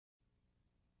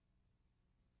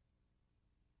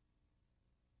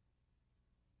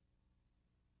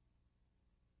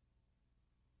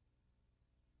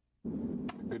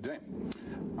Good day.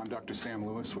 I'm Dr. Sam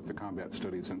Lewis with the Combat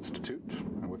Studies Institute,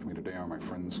 and with me today are my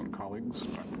friends and colleagues,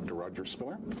 Dr. Roger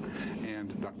Spiller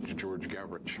and Dr. George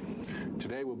Gavrich.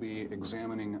 Today we'll be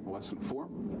examining Lesson 4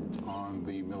 on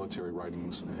the military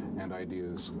writings and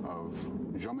ideas of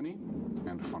Jomini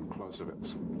and von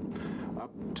Clausewitz.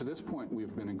 Up to this point,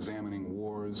 we've been examining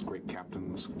wars, great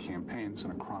captains, campaigns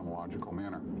in a chronological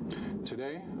manner.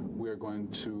 Today, we are going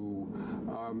to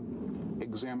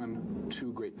examine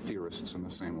two great theorists in the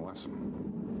same lesson.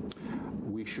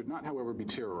 We should not, however, be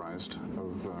terrorized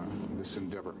of this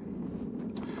endeavor.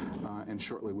 And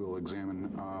shortly, we will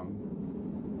examine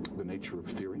the nature of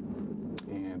theory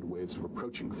and ways of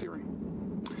approaching theory.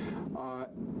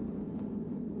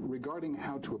 Regarding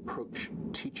how to approach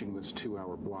teaching this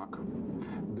 2-hour block,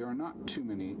 there are not too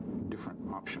many different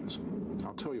options.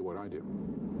 I'll tell you what I do.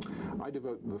 I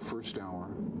devote the first hour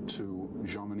to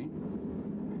Jomini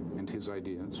and his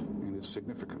ideas and his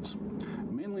significance,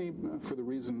 mainly for the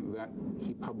reason that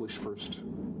he published first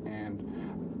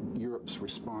and Europe's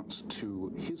response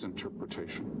to his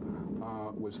interpretation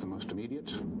was the most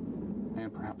immediate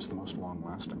and perhaps the most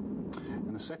long-lasting.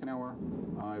 In the second hour,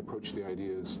 I approach the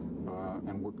ideas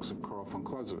and works of Carl von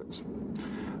Clausewitz,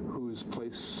 whose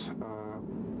place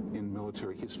in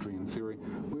military history and theory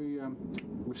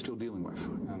we're still dealing with,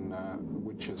 and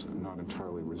which is not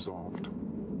entirely resolved.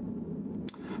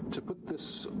 To put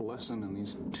this lesson and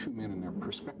these two men in their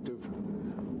perspective,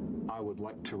 I would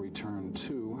like to return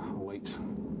to late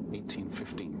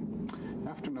 1815.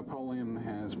 After Napoleon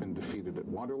has been defeated at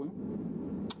Waterloo,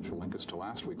 which will link us to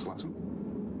last week's lesson,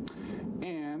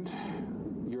 and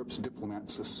Europe's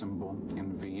diplomats assemble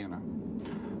in Vienna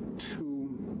to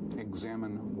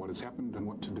examine what has happened and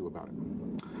what to do about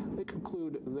it. They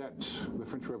conclude that the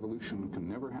French Revolution can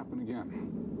never happen again,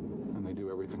 and they do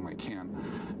everything they can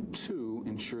to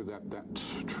ensure that that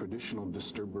traditional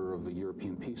disturber of the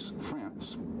European peace,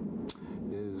 France,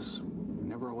 is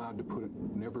never allowed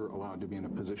to be in a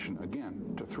position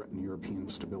again to threaten European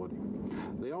stability.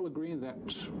 They all agree that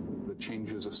the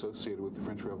changes associated with the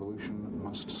French Revolution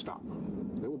must stop.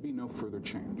 There will be no further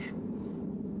change.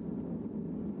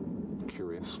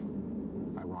 Curious,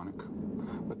 ironic,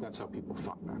 but that's how people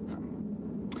thought back then.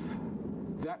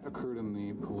 That occurred in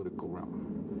the political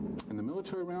realm. In the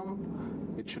military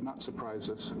realm, it should not surprise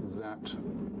us that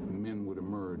men would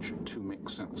emerge to make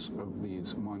sense of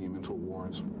these monumental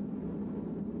wars.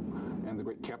 And the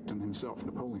great captain himself,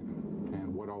 Napoleon,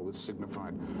 and what all this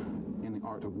signified in the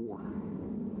art of war.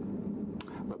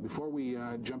 But before we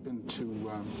jump into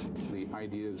the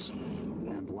ideas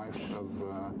and life of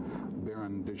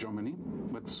Baron de Jomini,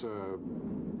 let's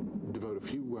devote a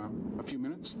few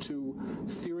minutes to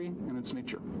theory and its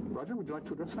nature. Roger, would you like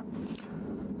to address that?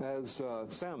 As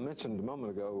Sam mentioned a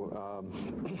moment ago,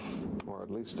 or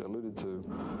at least alluded to,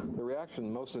 the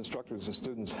reaction most instructors and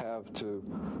students have to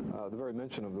the very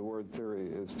mention of the word theory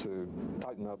is to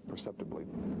tighten up perceptibly.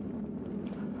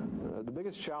 The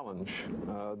biggest challenge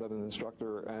that an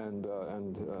instructor and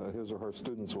his or her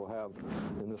students will have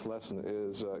in this lesson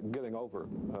is getting over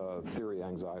theory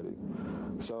anxiety.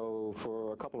 So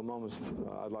for a couple of moments,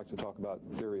 I'd like to talk about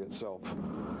theory itself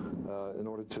in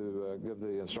order to give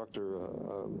the instructor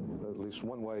at least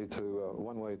one way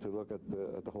to look at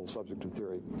the whole subject of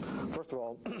theory. First of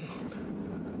all,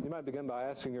 you might begin by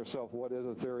asking yourself, what is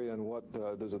a theory and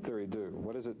what does a theory do?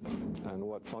 What is it and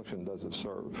what function does it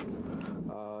serve?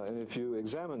 And if you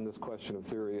examine this question of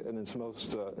theory in its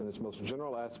most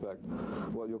general aspect,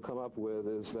 what you'll come up with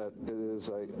is that it is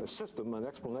a system, an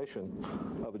explanation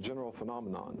of a general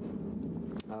phenomenon.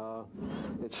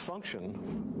 Its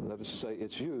function, that is to say,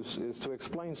 its use, is to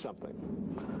explain something.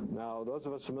 Now, those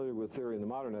of us familiar with theory in the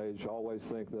modern age always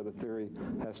think that a theory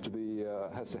has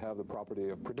to have the property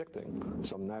of predicting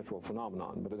some natural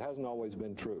phenomenon, but it hasn't always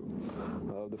been true.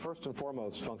 The first and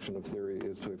foremost function of theory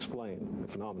is to explain a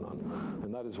phenomenon,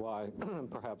 and that is why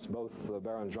perhaps both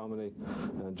Baron Jomini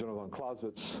and General von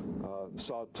Clausewitz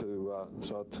sought to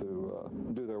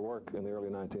do their work in the early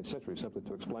 19th century, simply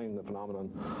to explain the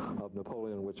phenomenon of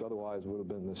Napoleon, which otherwise would have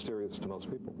been mysterious to most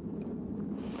people.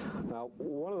 Now,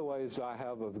 one of the ways I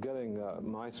have of getting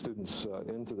my students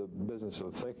into the business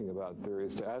of thinking about theory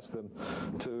is to ask them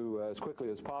to, as quickly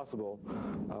as possible,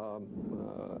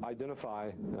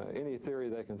 identify any theory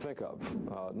they can think of,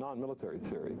 non-military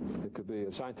theory. It could be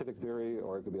a scientific theory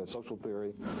or it could be a social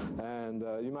theory, and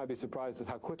you might be surprised at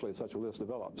how quickly such a list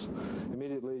develops.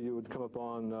 Immediately you would come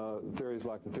upon theories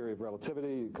like the theory of relativity,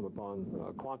 you come upon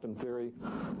quantum theory,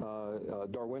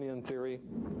 Darwinian theory.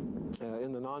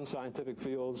 In the non-scientific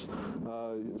fields,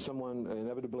 someone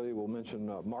inevitably will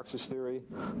mention Marxist theory.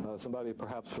 Somebody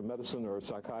perhaps from medicine or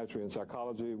psychiatry and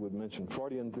psychology would mention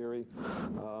Freudian theory,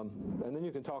 and then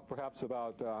you can talk perhaps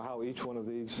about how each one of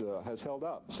these has held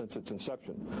up since its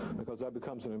inception, because that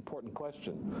becomes an important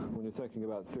question when you're thinking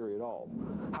about theory at all.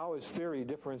 How is theory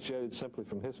differentiated simply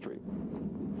from history?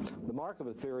 The mark of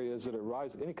a theory is that it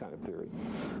rises, any kind of theory,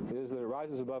 is that it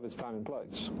rises above its time and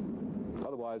place.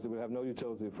 Otherwise, it would have no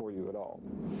utility for you at all.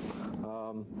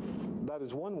 That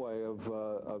is one way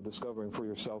of discovering for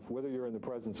yourself whether you're in the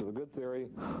presence of a good theory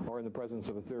or in the presence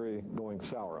of a theory going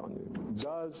sour on you.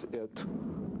 Does it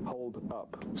hold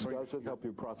up? Does it help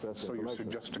you process information? So you're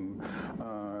suggesting,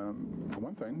 for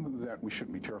one thing, that we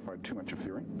shouldn't be terrified too much of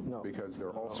theory, because there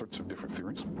are all sorts of different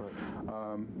theories. Right.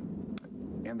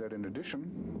 And that in addition,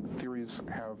 theories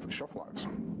have shelf lives.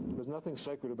 There's nothing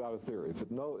sacred about a theory. If it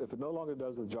no longer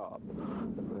does the job,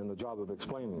 and the job of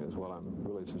explaining is what I'm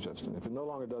really suggesting, if it no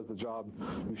longer does the job,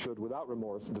 you should, without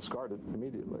remorse, discard it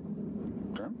immediately.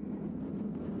 Okay.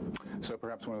 So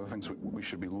perhaps one of the things we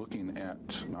should be looking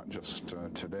at, not just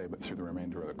today, but through the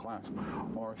remainder of the class,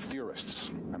 are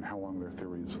theorists and how long their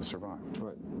theories survive.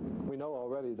 Right. We know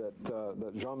already that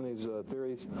Jomini's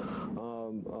theories,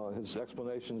 his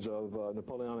explanations of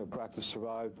Napoleonic practice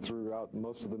survived throughout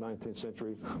most of the 19th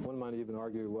century. One might even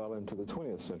argue well into the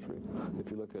 20th century,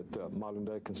 if you look at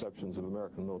modern-day conceptions of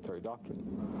American military doctrine.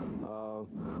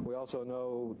 We also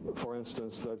know, for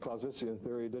instance, that Clausewitzian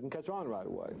theory didn't catch on right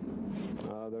away.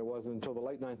 There wasn't until the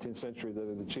late 19th century that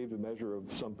it achieved a measure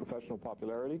of some professional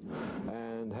popularity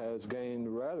and has gained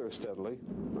rather steadily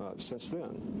since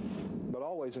then, but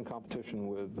always in competition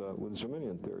with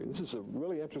Jominian theory. This is a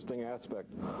really interesting aspect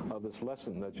of this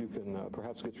lesson that you can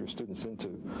perhaps get your students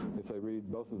into if they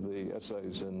read both of the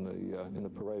essays in the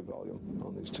Perret volume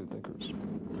on these two thinkers.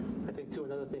 I think, too,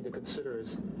 another thing to consider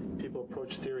is people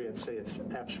approach theory and say it's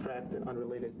abstract and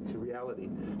unrelated to reality.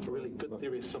 A really good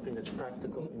theory is something that's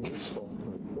practical and useful.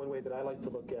 One way that I like to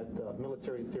look at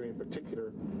military theory in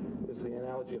particular is the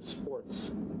analogy of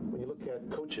sports. When you look at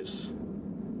coaches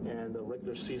and the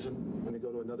regular season, when they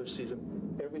go to another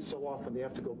season, every so often they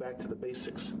have to go back to the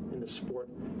basics in the sport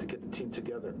to get the team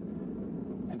together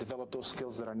and develop those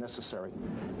skills that are necessary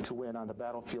to win on the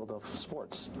battlefield of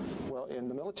sports. Well, in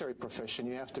the military profession,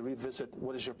 you have to revisit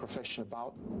what is your profession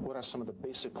about, what are some of the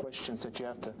basic questions that you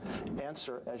have to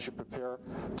answer as you prepare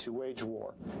to wage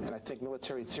war. And I think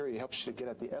military theory helps you to get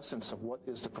at the essence of what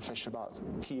is the profession about.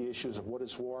 Key issues of what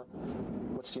is war,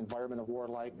 what's the environment of war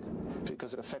like,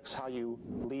 because it affects how you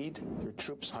lead your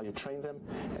troops, how you train them,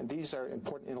 and these are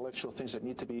important intellectual things that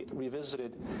need to be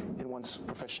revisited in one's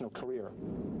professional career.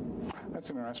 That's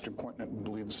an interesting point, and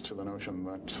it leads to the notion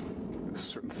that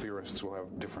certain theorists will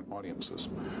have different audiences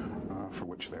for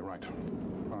which they write,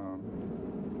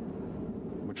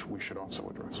 which we should also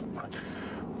address.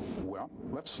 Well,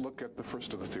 let's look at the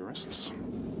first of the theorists,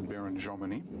 Baron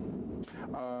Jomini.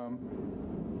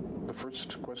 The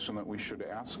first question that we should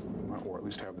ask, or at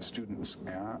least have the students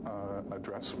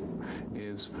address,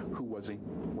 is who was he?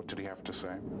 What did he have to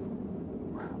say?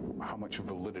 How much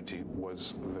validity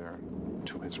was there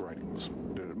to his writings?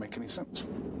 Did it make any sense?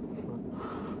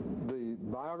 The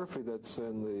biography that's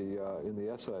in the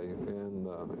essay in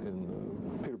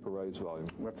Peter Perret's volume.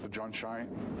 That's the John Shai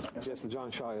essay? Yes, the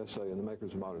John Shai essay in The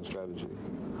Makers of Modern Strategy.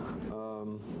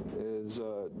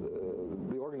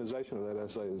 The organization of that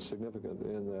essay is significant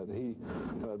in that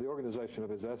the organization of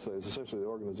his essay is essentially the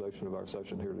organization of our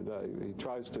session here today. He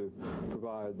tries to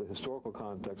provide the historical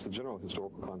context, the general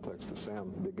historical context that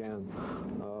Sam began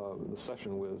the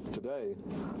session with today,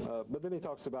 but then he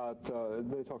talks about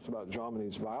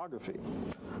Jomini's biography,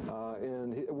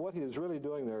 and what he is really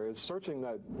doing there is searching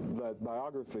that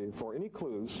biography for any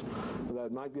clues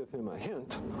that might give him a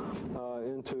hint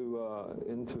into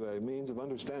a means of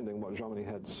understanding what Jomini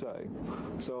had to say.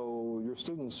 So your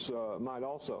students might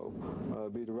also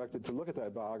be directed to look at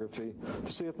that biography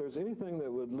to see if there's anything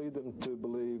that would lead them to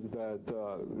believe that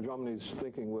Jomini's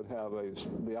thinking would have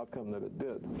the outcome that it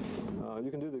did.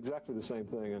 You can do exactly the same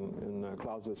thing in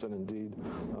Clausewitz, and indeed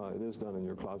it is done in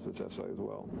your Clausewitz essay as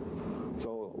well.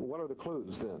 So what are the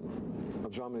clues then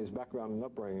of Jomini's background and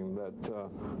upbringing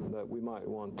that we might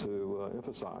want to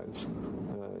emphasize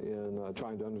in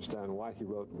trying to understand why he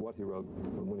wrote what he wrote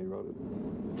and when he wrote it?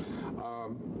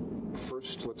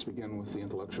 First, let's begin with the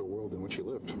intellectual world in which he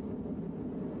lived.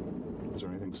 Is there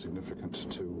anything significant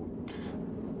to...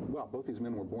 Well, both these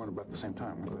men were born about the same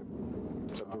time, weren't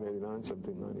they? 1789,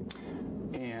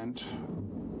 1790. And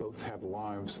both had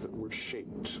lives that were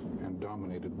shaped and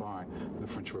dominated by the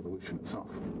French Revolution itself.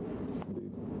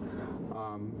 Indeed.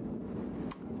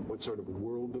 What sort of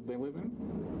world did they live in?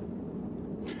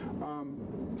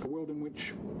 A world in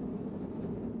which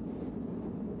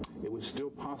it was still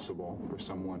possible impossible for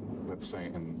someone, let's say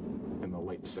in the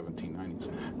late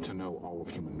 1790s, to know all of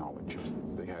human knowledge if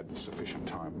they had sufficient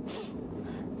time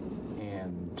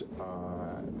and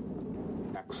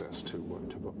access to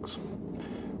books.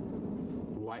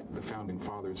 Like the founding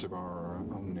fathers of our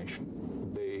own nation,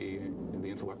 the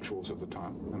intellectuals of the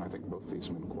time, and I think both these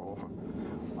men qualify,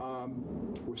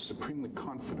 were supremely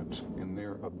confident in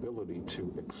their ability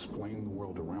to explain the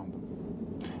world around them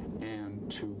and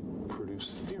to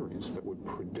produce theories that would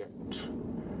predict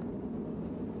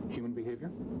human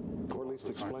behavior, or at least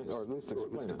explain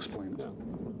it. Yeah.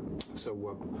 So,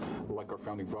 like our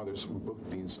founding fathers, both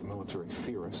these military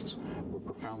theorists were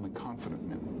profoundly confident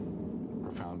men,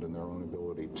 profound in their own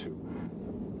ability to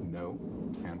know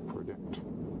and predict.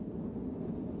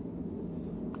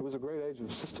 It was a great age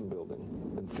of system building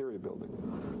and theory building.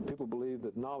 People believed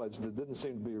that knowledge that didn't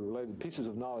seem to be related, pieces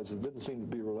of knowledge that didn't seem to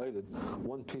be related,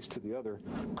 one piece to the other,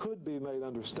 could be made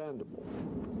understandable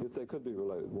if they could be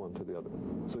related one to the other.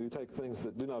 So you take things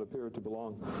that do not appear to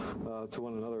belong to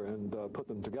one another and put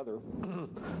them together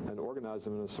and organize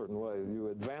them in a certain way. You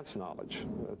advance knowledge.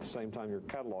 At the same time, you're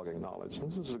cataloging knowledge.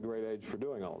 This was a great age for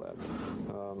doing all that.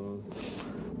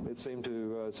 It seemed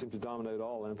to dominate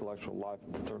all intellectual life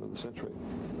at the turn of the century.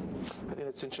 I think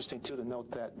it's interesting, too, to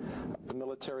note that the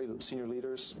military senior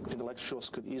leaders, intellectuals,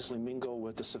 could easily mingle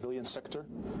with the civilian sector,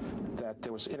 that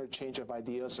there was interchange of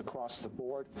ideas across the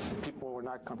board. People were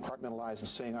not compartmentalized and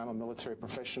saying, I'm a military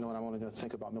professional and I'm only going to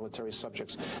think about military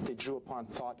subjects. They drew upon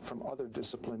thought from other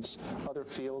disciplines, other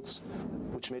fields,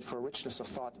 which made for a richness of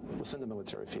thought within the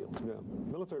military field. Yeah.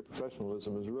 Military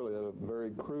professionalism is really at a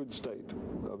very crude state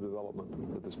of development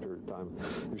at this period of time.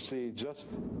 You see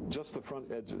just the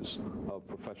front edges of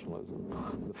professionalism.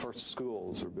 The first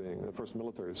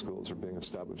military schools are being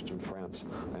established in France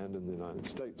and in the United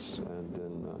States and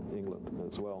in England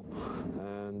as well.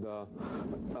 And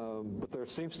but there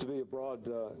seems to be abroad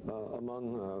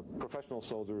among professional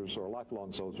soldiers or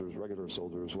lifelong soldiers, regular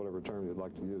soldiers, whatever term you'd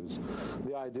like to use,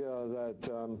 the idea that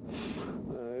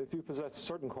if you possess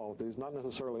certain qualities, not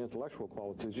necessarily intellectual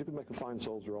qualities, you can make a fine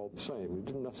soldier all the same. You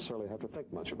didn't necessarily have to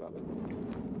think much about it.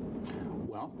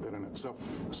 Well, that in itself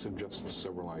suggests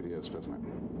several ideas, doesn't it?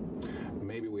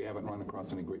 Maybe we haven't run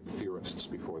across any great theorists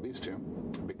before these two,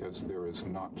 because there is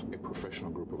not a professional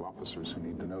group of officers who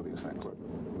need to know these things. But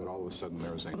all of a sudden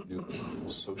there's a new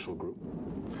social group,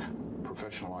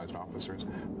 professionalized officers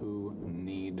who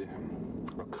need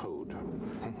a code,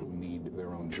 who need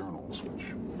their own journals,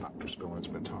 which Dr. Spiller has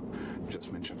been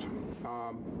just mentioned.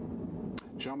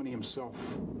 Jomini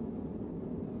himself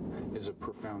is of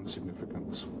profound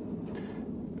significance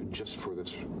just for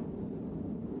this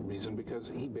reason, because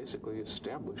he basically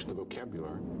established the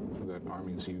vocabulary that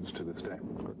armies use to this day.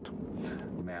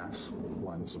 Mass,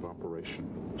 lines of operation,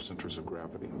 centers of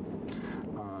gravity.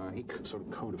 He sort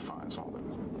of codifies all that.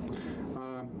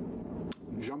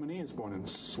 Jomini is born in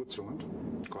Switzerland.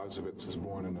 Clausewitz is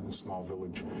born in a small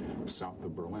village south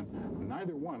of Berlin.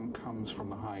 Neither one comes from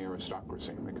the high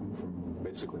aristocracy. They come from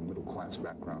basically middle-class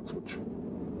backgrounds, which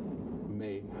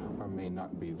may or may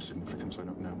not be of significance. I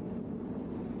don't know.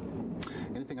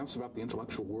 Anything else about the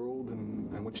intellectual world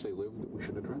in which they lived that we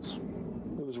should address?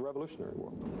 It was a revolutionary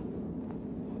world.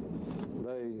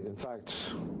 They, in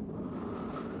fact,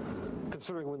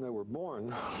 considering when they were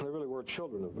born, they really were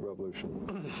children of the revolution.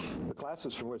 The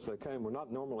classes from which they came were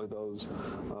not normally those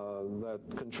that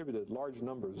contributed large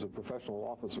numbers of professional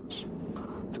officers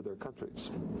to their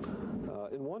countries.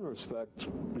 In one respect,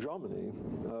 Jomini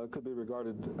could be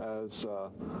regarded as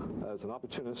an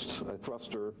opportunist, a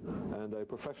thruster, and a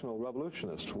professional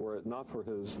revolutionist, were it not for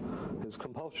his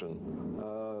compulsion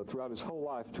throughout his whole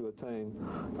life to attain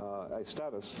a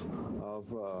status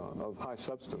of high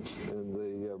substance in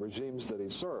the regimes that he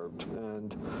served.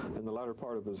 And in the latter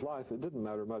part of his life, it didn't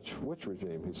matter much which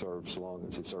regime he served, so long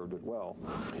as he served it well.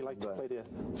 He liked to play the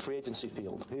free agency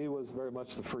field. He was very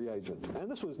much the free agent.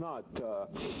 And this was not,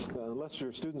 unless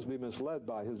your students be misled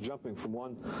by his jumping from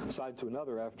one side to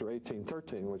another after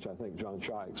 1813, which I think John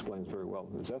Shai explains very well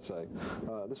in his essay,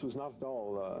 this was not at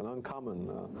all an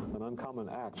uncommon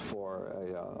act for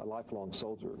a lifelong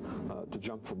soldier to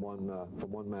jump from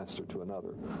one master to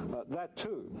another. That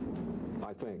too,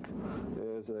 I think,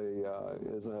 is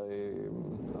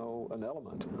an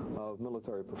element of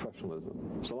military professionalism.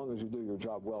 So long as you do your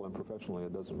job well and professionally,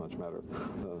 it doesn't much matter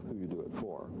who you do it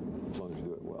for, as long as you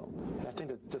do it well. I think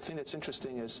that the thing that's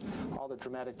interesting is all the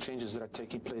dramatic changes that are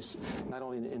taking place, not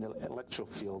only in the intellectual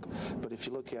field, but if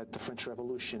you look at the French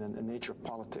Revolution and the nature of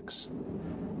politics,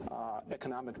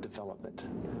 economic development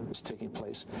is taking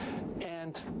place.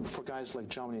 And for guys like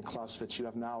Jomini and Clausewitz, you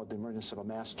have now the emergence of a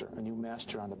new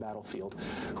master on the battlefield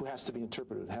who has to be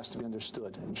interpreted, has to be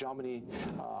understood. Jomini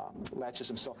latches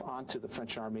himself onto the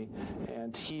French army,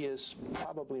 and he is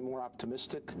probably more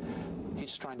optimistic.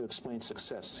 He's trying to explain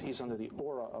success. He's under the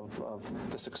aura of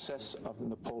the success of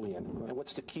Napoleon and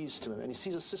what's the keys to him. And he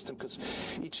sees a system because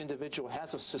each individual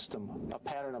has a system, a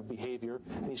pattern of behavior,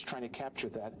 and he's trying to capture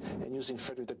that and using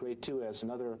Frederick the Great too as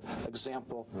another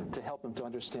example to help him to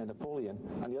understand Napoleon.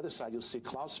 On the other side, you'll see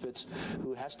Clausewitz,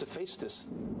 who has to face this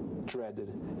dreaded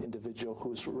individual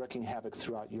who's wreaking havoc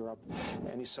throughout Europe,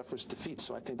 and he suffers defeat.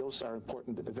 So I think those are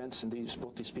important events in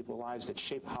both these people's lives that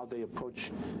shape how they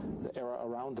approach the era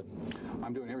around them.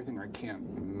 I'm doing everything I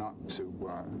can not to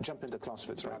jump into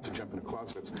Clausewitz, right? Not to jump into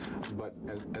Clausewitz, but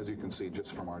as you can see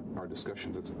just from our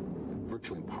discussions, it's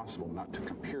virtually impossible not to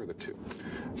compare the two.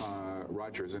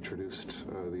 Roger has introduced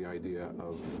the idea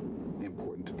of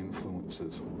important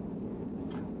influences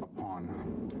upon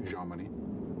Jomini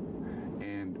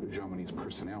and Jomini's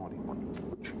personality,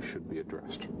 which should be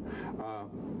addressed.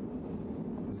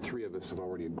 The three of us have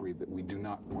already agreed that we do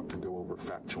not want to go over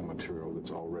factual material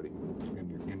that's already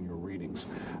in your readings.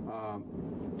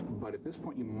 But at this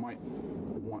point, you might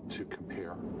want to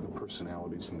compare the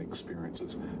personalities and the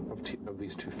experiences of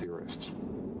these two theorists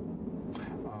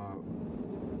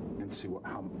and see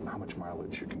how much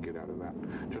mileage you can get out of that.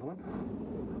 Gentlemen?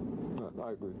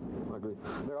 I agree.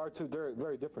 There are two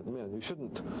very different men. You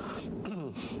shouldn't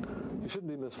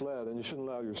be misled, and you shouldn't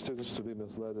allow your students to be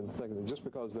misled into thinking that just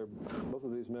because both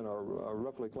of these men are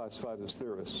roughly classified as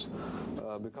theorists,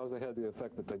 because they had the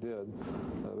effect that they did,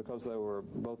 because they were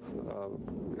both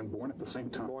and born at the same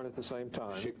time,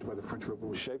 shaped by the French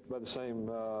Revolution, shaped by the same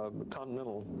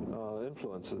continental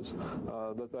influences,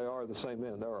 that they are the same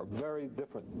men. There are very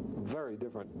different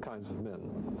kinds of men.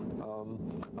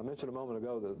 I mentioned a moment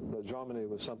ago that Jomini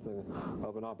was something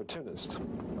of an opportunist.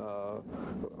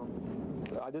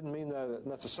 I didn't mean that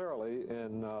necessarily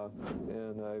in a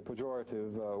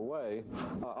pejorative way.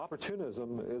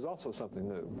 Opportunism is also something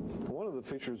new. One of the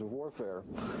features of warfare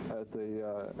at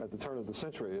the turn of the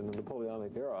century in the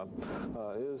Napoleonic era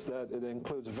is that it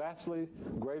includes vastly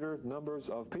greater numbers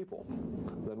of people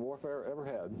than warfare ever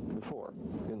had before,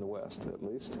 in the West at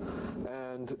least.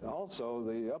 And also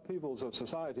the upheavals of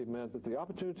society meant that the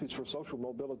opportunities for social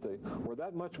mobility were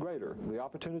that much greater. The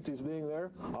opportunities being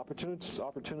there, opportunists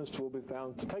will be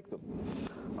found to take them.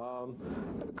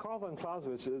 Carl von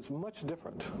Clausewitz is much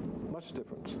different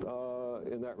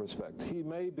in that respect. He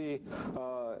may be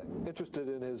interested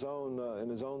in his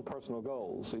own personal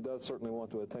goals. He does certainly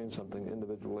want to attain something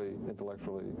individually,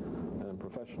 intellectually, and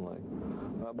professionally.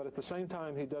 But at the same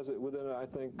time, he does it within, I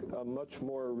think, a much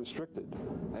more restricted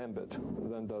ambit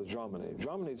than does Jomini.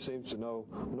 Jomini seems to know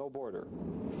no border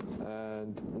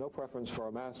and no preference for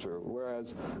a master,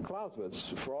 whereas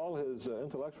Clausewitz, for all his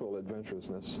intellectual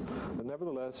adventurousness,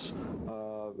 nevertheless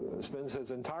spends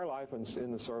his entire life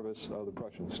in the service of the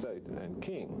Prussian state and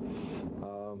king.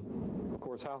 Of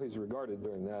course, how he's regarded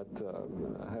during that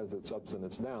has its ups and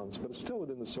its downs, but it's still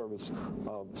within the service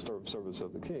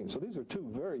of the king. So these are two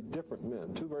very different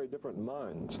men, two very different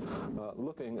minds,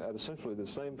 looking at essentially the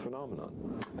same phenomenon.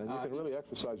 And you can really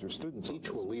exercise your students on Each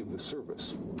this. will leave the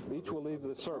service. Each will leave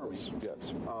the service,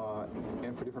 yes.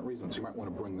 And for different reasons. You might want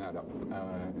to bring that up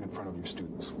in front of your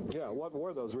students. Yeah, what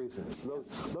were those reasons?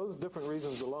 Those different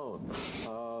reasons alone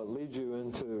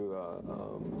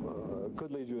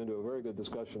could lead you into a very good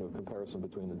discussion of comparison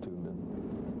between the two men.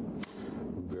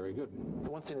 Very good. The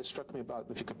one thing that struck me about,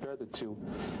 if you compare the two,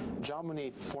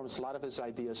 Jomini forms a lot of his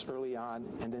ideas early on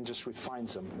and then just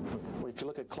refines them. Where if you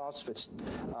look at Clausewitz,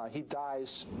 he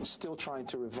dies still trying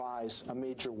to revise a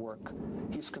major work.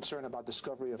 He's concerned about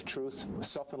discovery of truth,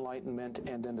 self-enlightenment,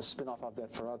 and then the spin-off of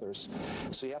that for others.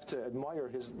 So you have to admire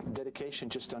his dedication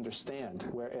just to understand,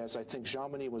 whereas I think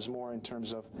Jomini was more in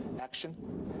terms of action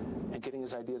and getting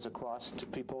his ideas across to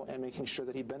people and making sure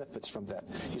that he benefits from that.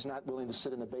 He's not willing to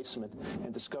sit in a basement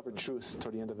and discover truth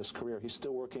toward the end of his career. He's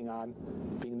still working on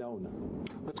being known.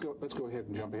 Let's go ahead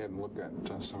and jump ahead and look at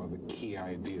some of the key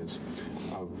ideas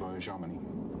of Jomini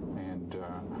and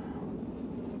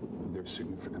their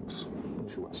significance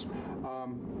to us.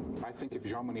 I think if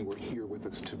Jomini were here with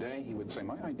us today, he would say,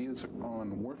 my ideas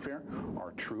on warfare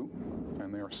are true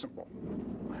and they are simple.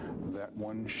 That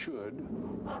one should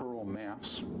hurl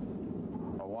mass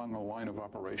along a line of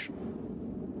operation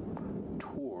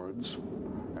towards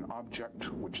an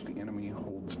object which the enemy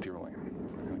holds dearly.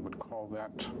 And we would call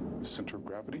that center of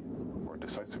gravity or a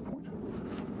decisive point.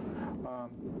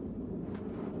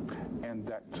 And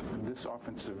that this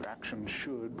offensive action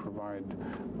should provide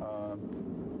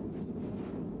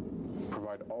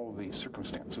provide all the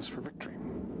circumstances for victory.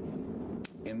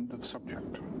 End of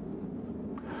subject.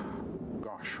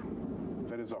 Gosh,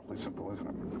 that is awfully simple, isn't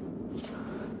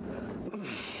it?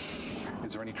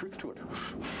 Is there any truth to it?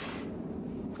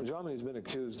 Jomini's been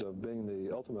accused of being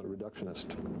the ultimate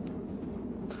reductionist,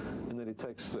 in that he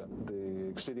takes the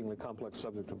exceedingly complex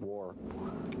subject of war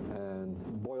and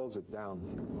boils it down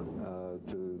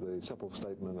to the simple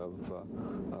statement of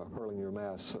hurling your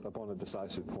mass upon a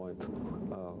decisive point,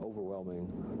 overwhelming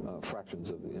fractions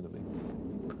of the enemy.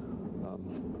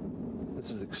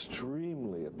 This is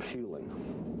extremely appealing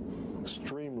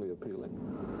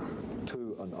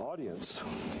to an audience,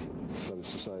 that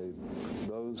is to say,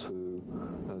 those who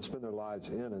spend their lives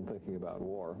in and thinking about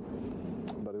war,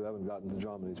 but who haven't gotten to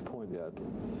Jomini's point yet.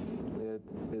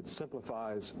 It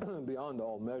simplifies beyond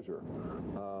all measure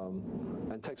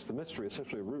and takes the mystery,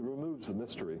 essentially removes the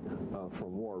mystery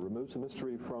from war, removes the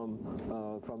mystery from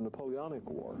Napoleonic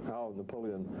War, how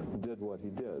Napoleon did what he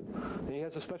did. And he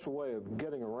has a special way of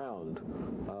getting around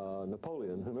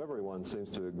Napoleon, whom everyone seems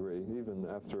to agree, even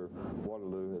after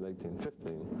Waterloo in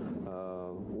 1815,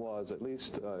 was at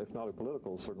least, if not a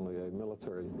political, certainly a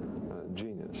military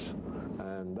genius.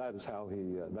 And that is how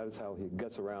he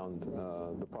gets around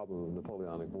the problem of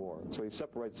Napoleonic War. So he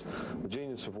separates the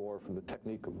genius of war from the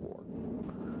technique of war,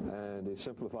 and he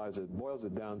simplifies it, boils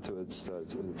it down to its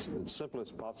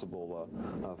simplest possible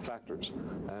factors.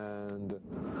 And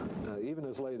even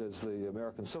as late as the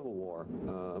American Civil War,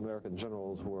 American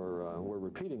generals were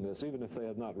repeating this, even if they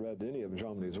had not read any of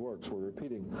Jomini's works, were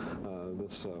repeating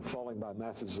this falling by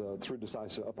masses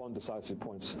upon decisive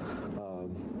points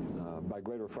by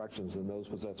greater fractions than those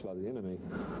possessed by the enemy,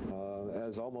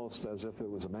 almost as if it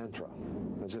was a mantra,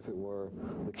 as if it were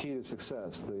the key to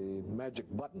success, the magic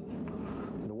button,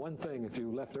 the one thing, if you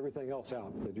left everything else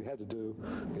out, that you had to do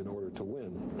in order to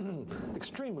win.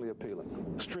 Extremely appealing,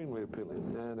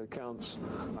 and it counts,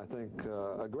 I think,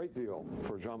 a great deal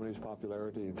for Jomini's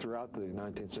popularity throughout the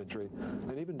 19th century,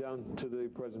 and even down to the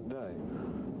present day.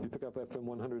 You pick up FM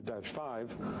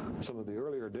 100-5, some of the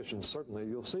earlier editions certainly,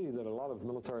 you'll see that a lot of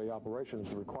military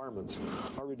operations, the requirements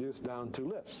are reduced down to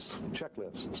lists,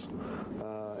 checklists,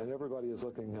 and everybody is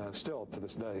looking still to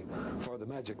this day for the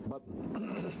magic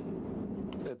button.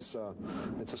 It's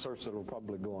a search that will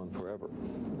probably go on forever.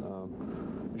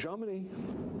 Jomini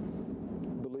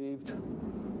believed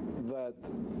that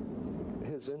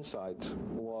his insight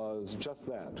was just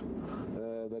that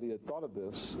he had thought of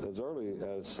this as early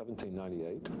as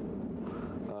 1798.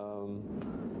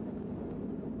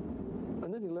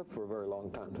 And then he lived for a very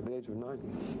long time, to the age of 90.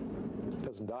 He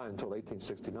doesn't die until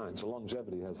 1869, so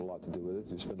longevity has a lot to do with it.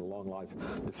 You spend a long life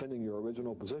defending your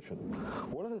original position.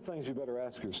 One of the things you better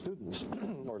ask your students,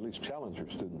 or at least challenge your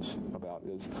students about,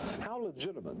 is how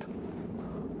legitimate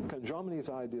can Jomini's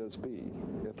ideas be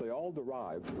if they all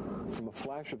derive from a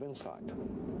flash of insight,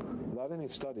 without any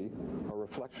study or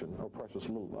reflection or precious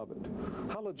little of it?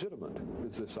 How legitimate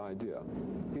is this idea?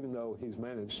 Even though he's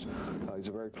managed, he's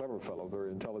a very clever fellow,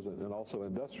 very intelligent and also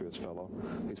industrious fellow,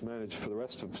 he's managed for the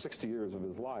rest of 60 years of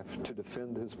his life to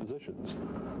defend his positions.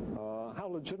 How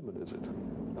legitimate is it?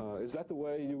 Is that the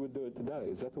way you would do it today?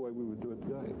 Is that the way we would do it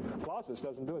today? Clausewitz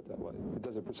doesn't do it that way. He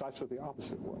does it precisely the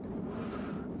opposite way.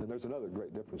 And there's another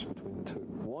great difference between the two.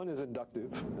 One is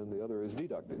inductive and the other is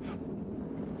deductive.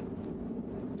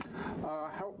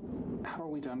 How are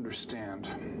we to understand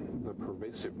the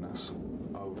pervasiveness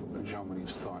of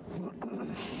Jomini's thought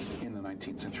in the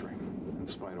 19th century, in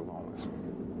spite of all this?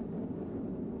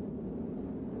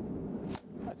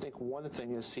 I think one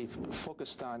thing is he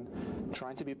focused on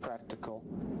trying to be practical,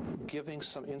 giving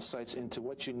some insights into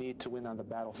what you need to win on the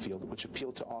battlefield, which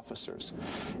appealed to officers.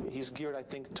 He's geared, I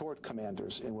think, toward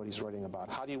commanders in what he's writing about.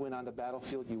 How do you win on the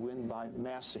battlefield? You win by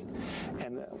massing.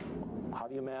 And how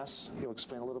do you mass? He'll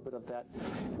explain a little bit of that.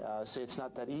 Say it's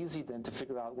not that easy then to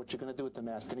figure out what you're going to do with the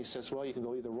mass. Then he says, well, you can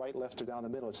go either right, left, or down the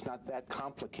middle. It's not that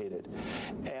complicated.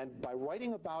 And by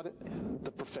writing about it,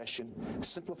 the profession,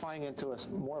 simplifying into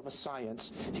more of a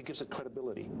science, he gives it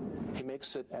credibility. He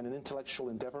makes it an intellectual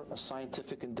endeavor, a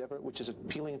scientific endeavor, which is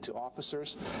appealing to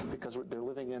officers because they're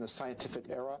living in a scientific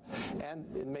era, and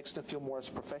it makes them feel more as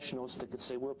professionals. They could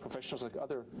say we're professionals like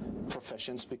other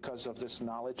professions because of this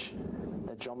knowledge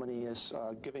that Jomini is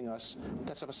giving us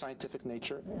that's of a scientific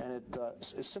nature, and it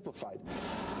is simplified.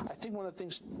 I think one of the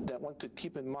things that one could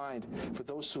keep in mind for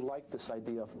those who like this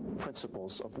idea of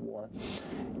principles of war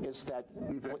is that...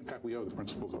 In fact, we owe the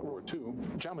principles of war to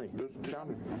Jomini,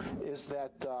 is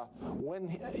that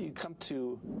when you come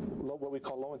to what we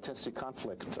call low-intensity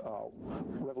conflict,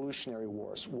 revolutionary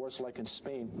wars, wars like in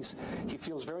Spain, he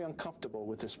feels very uncomfortable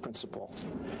with this principle.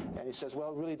 And he says,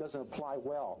 well, it really doesn't apply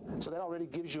well. So that already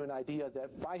gives you an idea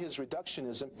that by his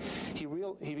reductionism,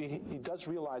 he does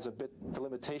realize a bit the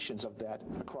limitations of that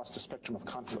across the spectrum of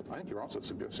conflict. I think you're also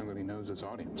suggesting that he knows his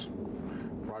audience.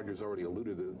 Roger's already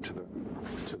alluded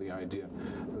to the idea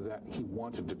that he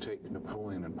wanted to take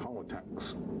Napoleon and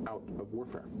politics out of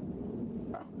warfare,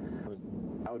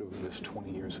 out of this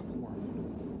 20 years of war.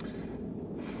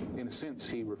 In a sense,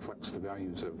 he reflects the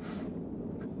values of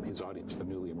his audience, the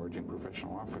newly emerging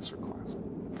professional officer class.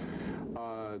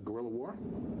 Guerrilla war,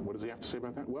 what does he have to say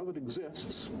about that? Well, it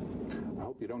exists. I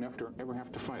hope you don't ever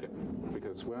have to fight it,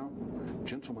 because, well,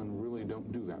 gentlemen really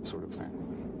don't do that sort of thing.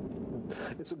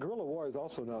 It's a guerrilla war is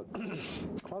also not.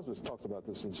 Clausewitz talks about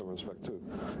this in some respect too,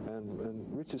 and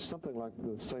reaches something like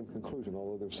the same conclusion.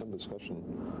 Although there's some discussion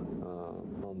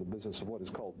on the business of what is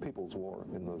called People's War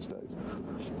in those days.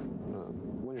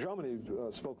 When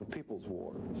Jomini spoke of People's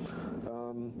War,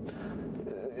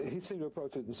 he seemed to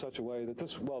approach it in such a way that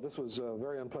this was a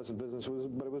very unpleasant business,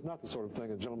 but it was not the sort of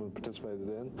thing a gentleman participated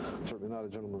in. Certainly not a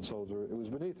gentleman soldier. It was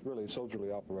beneath really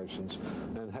soldierly operations,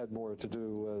 and had more to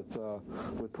do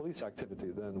with police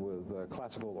activity than with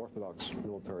classical orthodox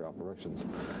military operations.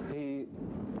 He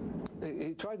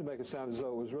tried to make it sound as though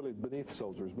it was really beneath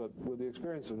soldiers, but with the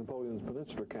experience of Napoleon's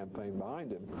Peninsular Campaign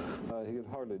behind him, he could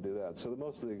hardly do that. So the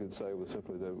most that he could say was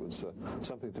simply that it was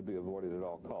something to be avoided at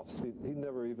all costs. He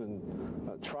never even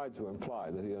tried to imply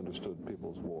that he understood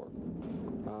People's War.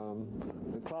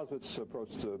 Clausewitz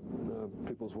approached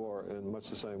People's War in much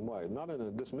the same way, not in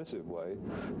a dismissive way.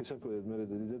 He simply admitted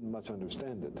that he didn't much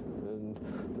understand it. And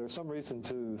there's some reason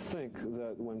to think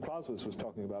that when Clausewitz was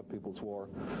talking about People's War,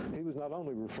 he was not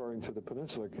only referring to the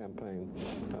Peninsular Campaign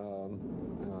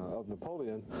of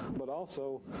Napoleon, but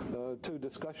also to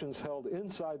discussions held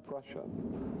inside Prussia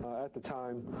at the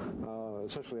time,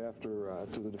 especially after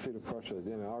the defeat of Prussia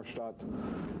at Arstadt,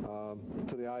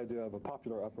 to the idea of a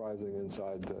popular uprising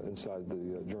inside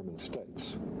the German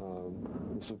states.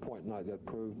 This is a point not yet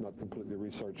proved, not completely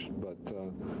researched, but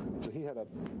so he had a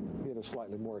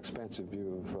slightly more expansive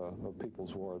view of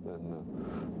People's War than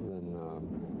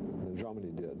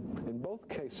Jomini did. In both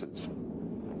cases,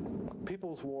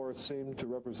 People's War seemed to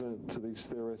represent to these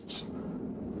theorists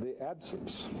the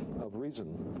absence of reason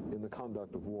in the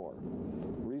conduct of war.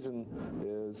 Reason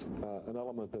is an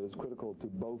element that is critical to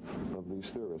both of these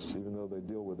theorists, even though they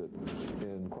deal with it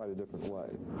in quite a different way.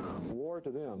 War to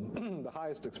them, the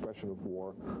highest expression of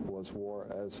war was war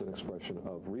as an expression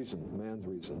of reason, man's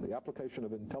reason, the application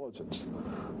of intelligence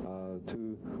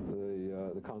to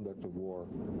the conduct of war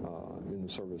in the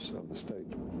service of the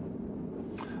state.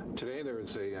 Today there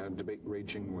is a debate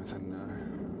raging within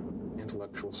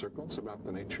intellectual circles about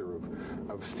the nature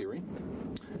of theory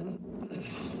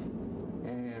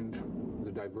and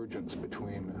the divergence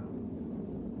between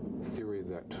theory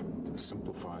that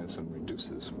simplifies and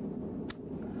reduces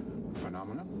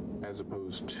phenomena as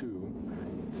opposed to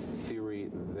theory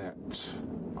that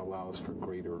allows for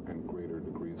greater and greater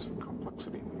degrees of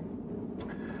complexity.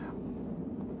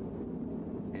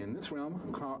 In this realm,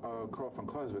 Karl von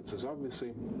Clausewitz is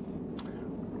obviously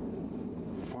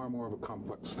far more of a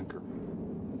complex thinker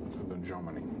than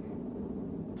Jomini.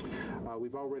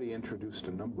 We've already introduced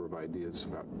a number of ideas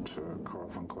about Karl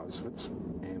von Clausewitz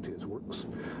and his works.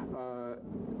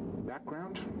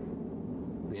 Background,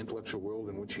 the intellectual world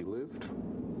in which he lived,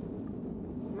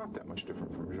 not that much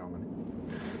different from Jomini.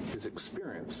 His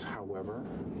experience, however,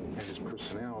 and his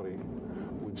personality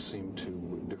would seem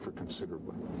to differ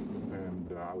considerably.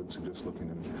 And I would suggest looking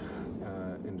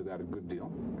into that a good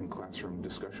deal in classroom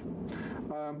discussion.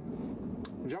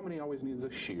 Jomini always needs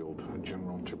a shield, a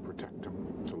general to protect him,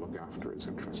 to look after his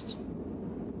interests.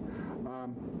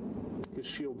 His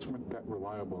shields weren't that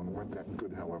reliable and weren't that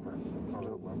good, however.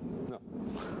 No.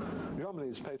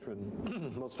 Jomini's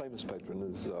patron, most famous patron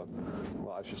is,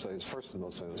 well, I should say his first and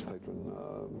most famous patron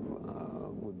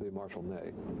would be Marshal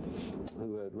Ney,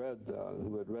 who had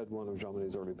read one of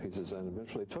Jomini's early pieces and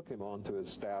eventually took him onto his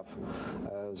staff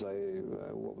as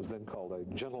what was then called a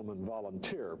gentleman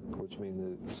volunteer, which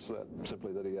means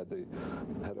simply that he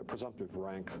had a presumptive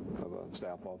rank of a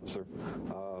staff officer,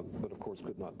 but of course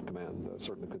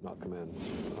certainly could not command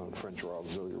French or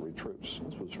auxiliary troops.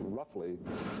 This was roughly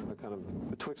a kind of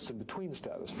betwixt and between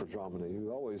status for Jomini,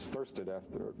 who always thirsted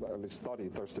after, or at least thought he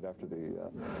thirsted after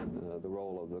the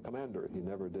role of the commander. He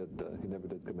never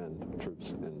did command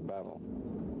troops in battle.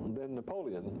 And then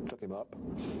Napoleon took him up.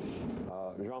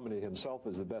 Jomini himself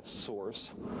is the best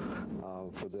source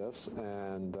for this,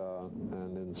 and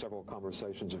in several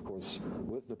conversations, of course,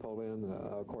 with Napoleon,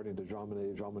 according to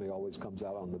Jomini, Jomini always comes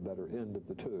out on the better end of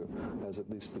the two, as at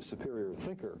least the superior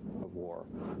thinker of war.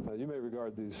 You may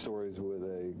regard these stories with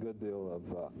a good deal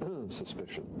of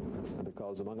suspicion,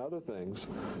 because, among other things,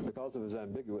 because of his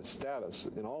ambiguous status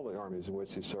in all the armies in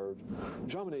which he served,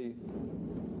 Jomini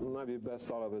might be best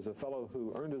thought of as a fellow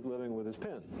who earned his living with his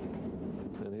pen.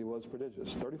 And he was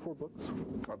prodigious. 34 books?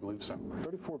 I believe so.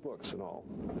 34 books in all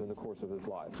in the course of his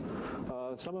life.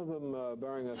 Some of them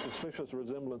bearing a suspicious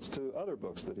resemblance to other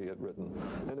books that he had written.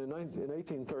 And in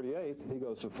 1838, he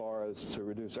goes so far as to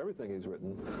reduce everything he's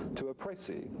written to a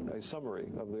précis, a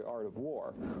summary of the art of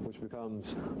war, which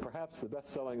becomes perhaps the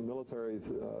best-selling military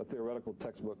theoretical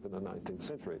textbook in the 19th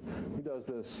century. He does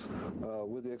this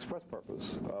with the express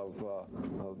purpose of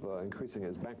increasing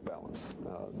his bank balance,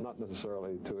 not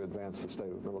necessarily to advance the state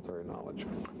of military knowledge.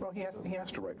 Well, he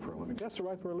has to write for a living. He has to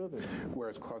write for a living.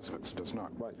 Whereas Clausewitz does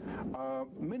not. Right.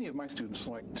 Many of my students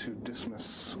like to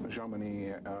dismiss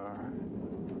Jomini,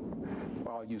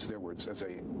 I'll use their words, as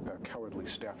a cowardly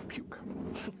staff puke.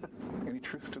 Any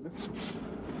truth to this?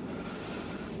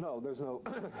 No, there's no.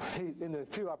 In the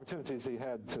few opportunities he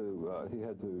had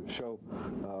to show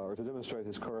or to demonstrate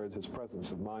his courage, his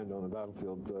presence of mind on the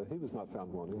battlefield, he was not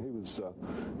found wanting. He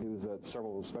was at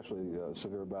several especially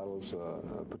severe battles.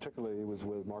 Particularly, he was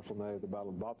with Marshal Ney at the Battle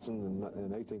of Botzen in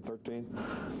 1813,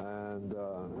 and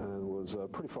was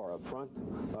pretty far up front.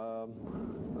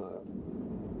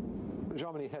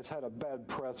 Jomini has had a bad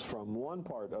press from one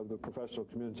part of the professional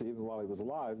community even while he was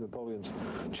alive. Napoleon's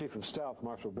chief of staff,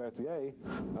 Marshal Berthier,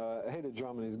 hated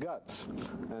Jomini's guts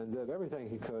and did everything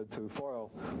he could to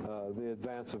foil the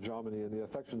advance of Jomini in the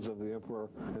affections of the emperor,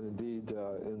 and indeed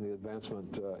in the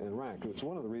advancement in rank. It's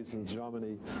one of the reasons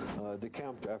Jomini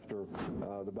decamped after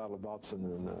the Battle of Botzen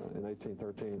in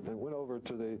 1813 and went over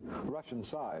to the Russian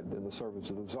side in the service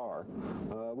of the Tsar,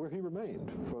 where he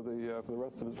remained for the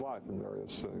rest of his life in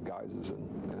various guises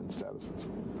and statuses.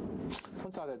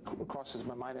 One thought that crosses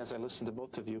my mind as I listen to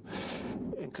both of you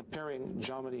in comparing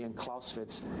Jomini and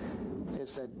Clausewitz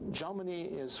is that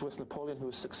Jomini is with Napoleon, who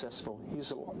is successful.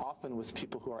 He's often with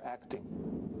people who are acting.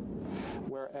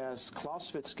 Whereas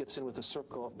Clausewitz gets in with a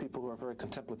circle of people who are very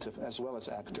contemplative as well as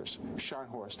actors.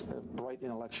 Scharnhorst, a bright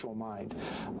intellectual mind,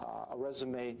 a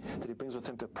resume that he brings with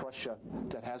him to Prussia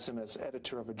that has him as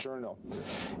editor of a journal.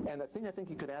 And the thing I think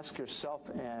you could ask yourself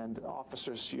and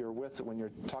officers you're with when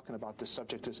you're talking about this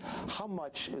subject is, how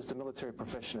much is the military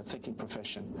profession a thinking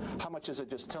profession? How much is it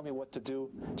just tell me what to do,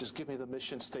 just give me the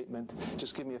mission statement,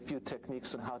 just give me a few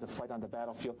techniques on how to fight on the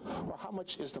battlefield, or how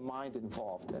much is the mind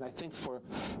involved? And I think for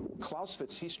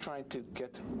Clausewitz, he's trying to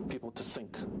get people to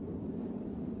think.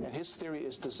 And his theory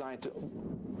is designed to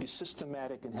be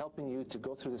systematic in helping you to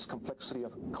go through this complexity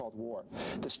called war,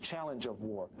 this challenge of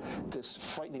war, this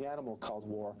frightening animal called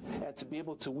war, and to be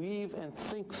able to weave and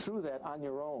think through that on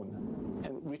your own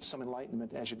and reach some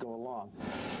enlightenment as you go along.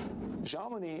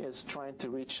 Jomini is trying to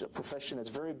reach a profession that's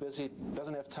very busy,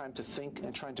 doesn't have time to think,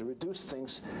 and trying to reduce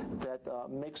things that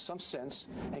make some sense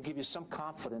and give you some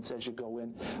confidence as you go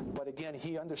in. But again,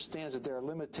 he understands that there are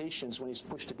limitations when he's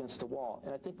pushed against the wall.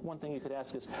 And I think one thing you could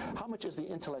ask is, how much is the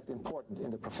intellect important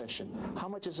in the profession? How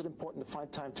much is it important to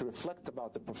find time to reflect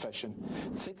about the profession,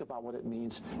 think about what it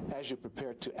means as you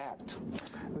prepare to act?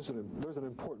 There's an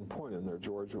important point in there,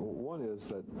 George. One is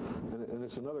that, and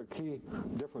it's another key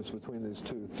difference between these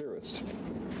two theorists.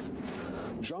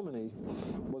 Jomini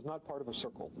was not part of a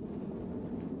circle.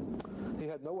 He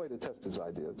had no way to test his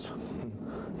ideas.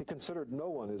 He considered no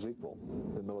one his equal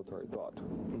in military thought.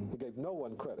 He gave no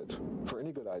one credit for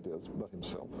any good ideas but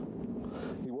himself.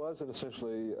 He was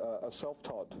essentially a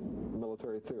self-taught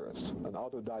military theorist, an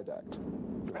autodidact.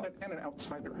 And an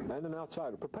outsider. And an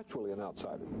outsider, perpetually an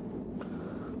outsider.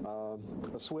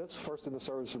 A Swiss, first in the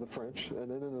service of the French,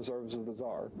 and then in the service of the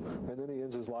Tsar, and then he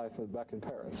ends his life back in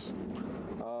Paris.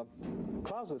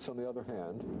 Clausewitz, on the other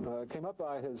hand, came up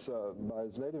by his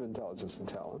native intelligence and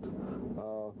talent,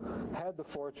 had the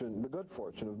good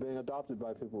fortune of being adopted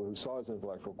by people who saw his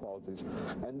intellectual qualities,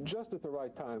 and just at the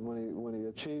right time, when he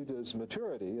achieved his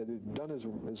maturity and had done his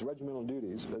regimental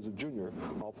duties as a junior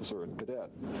officer and cadet,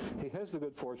 he has the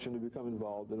good fortune to become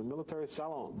involved in a military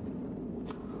salon,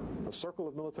 a circle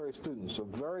of military students of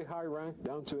very high rank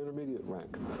down to intermediate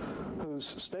rank,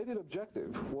 whose stated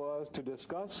objective was to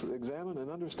discuss, examine, and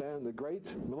understand the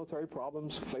great military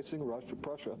problems facing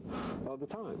Prussia of the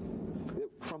time.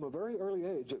 From a very early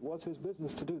age, it was his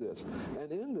business to do this. And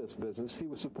in this business, he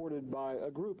was supported by a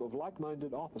group of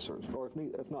like-minded officers, or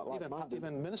if not like-minded.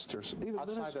 Even ministers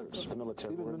outside of the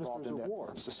military were involved in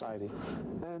that society.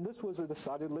 And this was a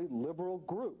decidedly liberal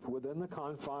group within the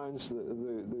confines,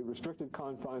 the restricted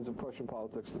confines of Prussian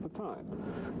politics at the time.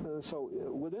 So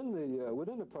within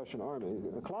the Prussian army,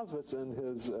 Clausewitz and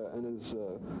his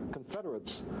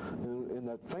Confederates in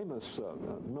that famous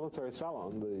military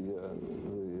salon,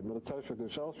 the Militärische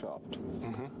Gesellschaft,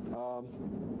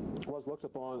 was looked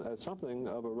upon as something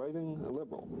of a raving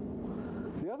liberal.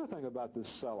 The other thing about this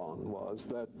salon was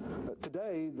that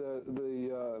today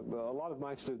a lot of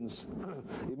my students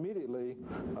immediately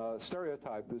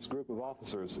stereotype this group of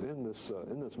officers in this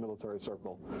military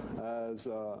circle as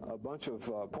a bunch of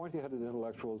pointy-headed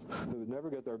intellectuals who would never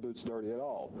get their boots dirty at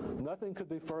all. Nothing could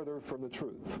be further from the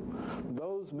truth.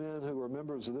 Those men who were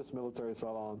members of this military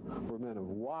salon were men of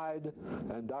wide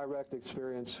and direct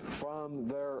experience from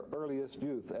their earliest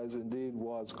youth, as indeed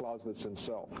was Clausewitz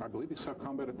himself. I believe he saw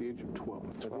combat at the age of 12.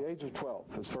 At the age of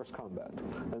 12, his first combat.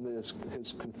 And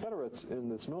his Confederates in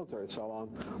this military salon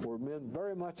were men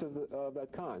very much of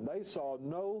that kind. They saw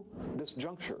no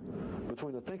disjuncture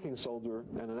between a thinking soldier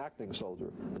and an acting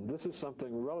soldier. And this is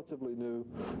something relatively new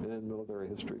in military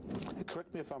history.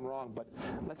 Correct me if I'm wrong, but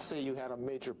let's say you had a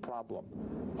major problem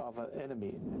of an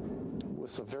enemy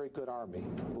with a very good army,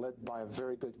 led by a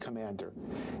very good commander,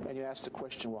 and you ask the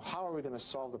question, well, how are we going to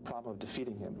solve the problem of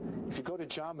defeating him? If you go to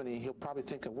Jomini, he'll probably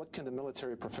think of what can the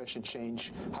military profession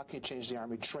change? How can you change the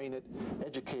army? Train it,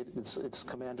 educate its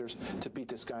commanders to beat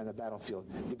this guy on the battlefield.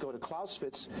 You go to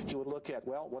Clausewitz, he would look at,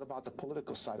 well, what about the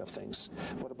political side of things?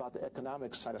 What about the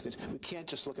economic side of things? We can't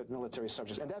just look at military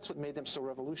subjects. And that's what made them so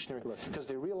revolutionary, because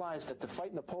they realized that to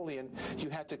fight Napoleon, you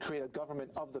had to create a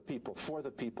government of the people, for the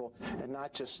people, and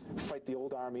not just fight the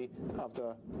old army of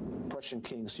the Prussian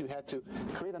kings. You had to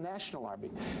create a national army.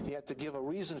 You had to give a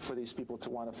reason for these people to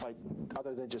want to fight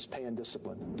other than just pay and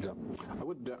discipline. Yeah. I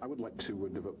would like to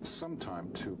devote some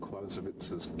time to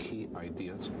Clausewitz's key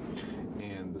ideas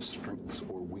and the strengths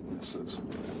or weaknesses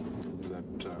that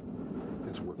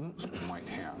his work might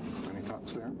have. Any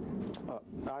thoughts there?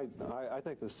 I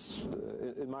think this,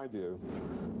 in my view,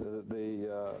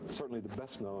 certainly the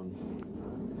best known,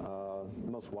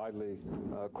 most widely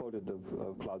quoted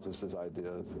of Clausewitz's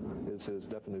ideas is his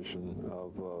definition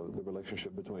of the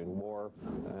relationship between war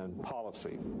and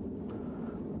policy.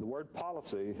 The word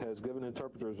policy has given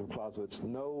interpreters of Clausewitz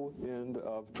no end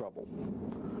of trouble,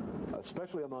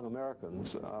 especially among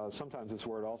Americans. Sometimes this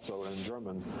word also in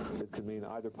German, it could mean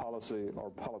either policy or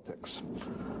politics.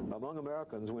 Among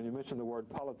Americans, when you mention the word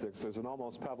politics, there's an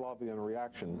almost Pavlovian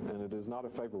reaction, and it is not a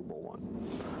favorable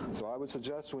one. So I would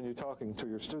suggest when you're talking to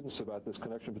your students about this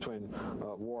connection between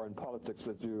war and politics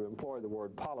that you employ the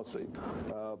word policy.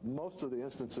 Most of the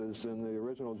instances in the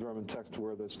original German text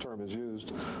where this term is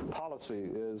used, policy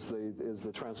is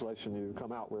the translation you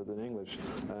come out with in English,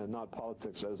 and not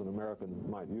politics as an American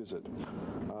might use it.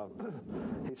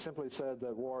 He simply said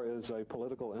that war is a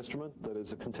political instrument that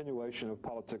is a continuation of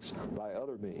politics by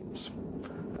other means.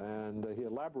 And he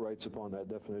elaborates upon that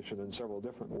definition in several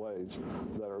different ways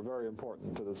that are very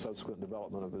important to the subsequent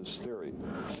development of his theory.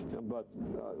 But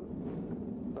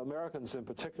Americans in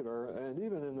particular, and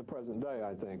even in the present day,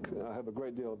 I think, have a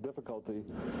great deal of difficulty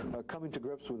coming to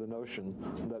grips with the notion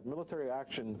that military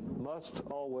action must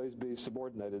always be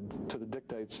subordinated to the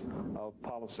dictates of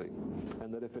policy,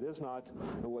 and that if it is not,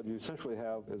 what you essentially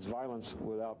have is violence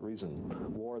without reason,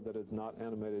 war that is not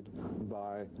animated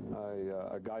by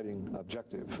a guiding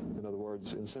objective. In other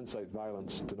words, insensate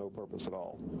violence to no purpose at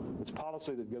all. It's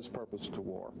policy that gives purpose to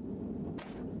war.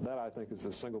 That, I think, is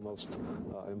the single most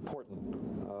important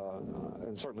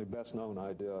and certainly best known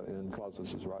idea in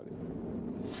Clausewitz's writing.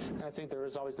 And I think there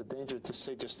is always the danger to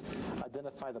say just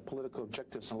identify the political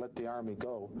objectives and let the army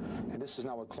go. And this is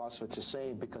not what Clausewitz is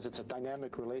saying, because it's a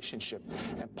dynamic relationship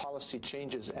and policy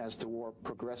changes as the war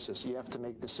progresses. You have to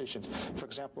make decisions. For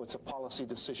example, it's a policy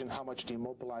decision, how much do you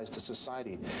mobilize the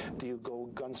society? Do you go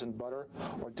guns and butter,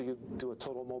 or do you do a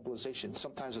total mobilization?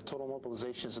 Sometimes a total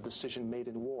mobilization is a decision made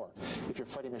in war. If you're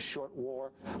fighting fighting a short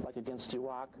war like against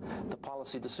Iraq, the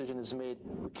policy decision is made,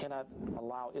 we cannot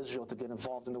allow Israel to get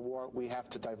involved in the war. We have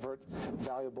to divert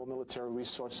valuable military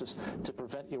resources to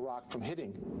prevent Iraq from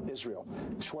hitting Israel.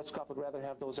 Schwarzkopf would rather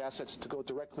have those assets to go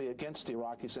directly against the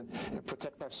Iraqis and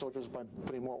protect our soldiers by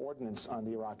putting more ordnance on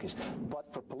the Iraqis.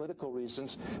 But for political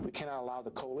reasons, we cannot allow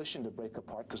the coalition to break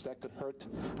apart because that could hurt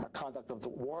our conduct of the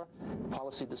war.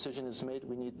 Policy decision is made.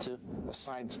 We need to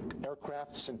assign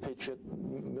aircraft, send Patriot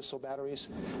missile batteries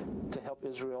to help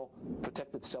Israel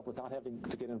protect itself without having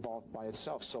to get involved by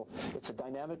itself. So it's a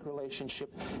dynamic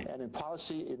relationship, and in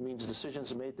policy it means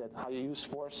decisions are made that how you use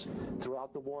force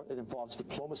throughout the war. It involves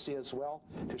diplomacy as well,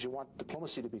 because you want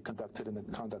diplomacy to be conducted in the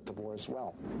conduct of war as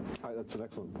well. That's an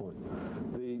excellent point.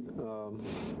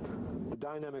 The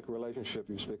dynamic relationship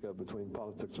you speak of between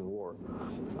politics and war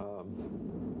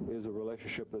is a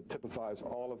relationship that typifies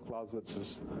all of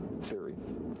Clausewitz's theory,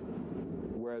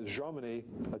 whereas Jomini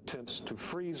attempts to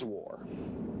freeze war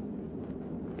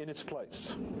in its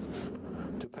place,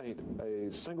 to paint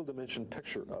a single-dimension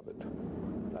picture of it,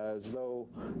 as though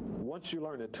once you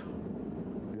learn it,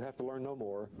 you have to learn no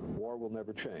more. War will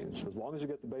never change. As long as you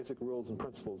get the basic rules and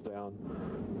principles down,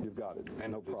 you've got it.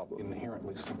 And no problem. It's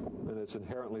inherently simple. And it's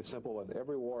inherently simple, and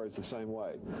every war is the same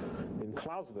way. In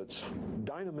Clausewitz,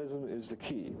 dynamism is the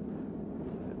key.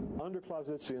 Under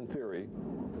Clausewitzian theory,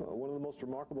 one of the most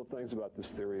remarkable things about this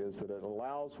theory is that it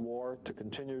allows war to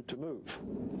continue to move.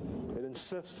 It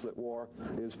insists that war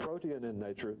is protean in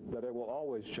nature, that it will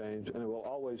always change, and it will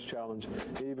always challenge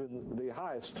even the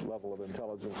highest level of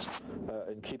intelligence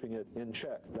in keeping it in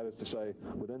check, that is to say,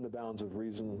 within the bounds of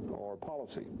reason or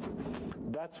policy.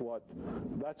 That's what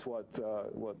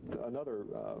another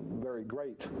very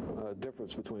great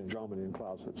difference between Jomini and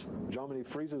Clausewitz. Jomini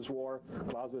freezes war.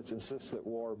 Clausewitz insists that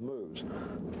war moves.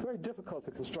 It's very difficult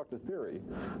to construct a theory,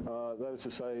 that is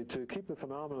to say, to keep the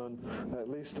phenomenon at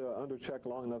least under check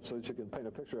long enough so that you can paint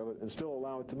a picture of it and still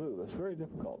allow it to move. That's very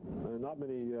difficult. And not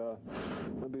many,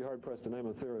 I'd be hard-pressed to name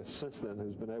a theorist since then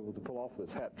who's been able to pull off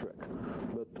this hat trick.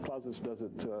 But Clausewitz does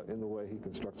it in the way he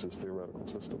constructs his theoretical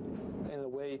system. In a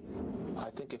way, I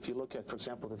think if you look at, for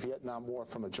example, the Vietnam War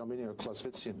from a Jomini or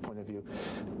Clausewitzian point of view,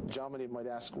 Jomini might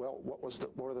ask, well, what were the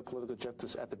political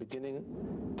objectives at the beginning?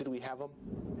 Did we have them?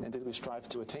 And did we strive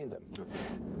to attain them?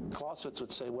 Clausewitz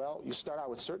would say, well, you start out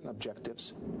with certain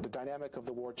objectives. The dynamic of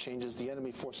the war changes. The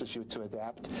enemy forces you to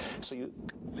adapt. So you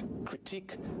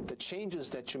critique the changes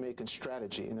that you make in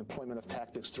strategy and employment of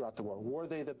tactics throughout the war. Were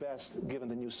they the best given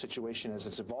the new situation as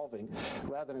it's evolving,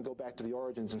 rather than go back to the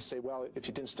origins and say, well, if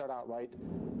you didn't start out right,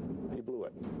 you blew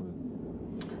it.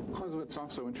 Clausewitz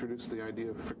also introduced the idea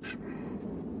of friction.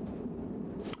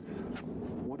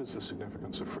 What is the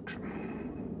significance of friction?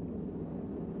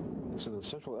 It's an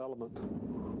essential element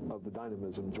of the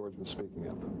dynamism George was speaking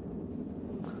of.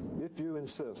 If you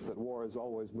insist that war is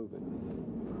always moving,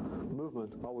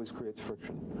 movement always creates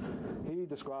friction. He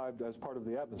described as part of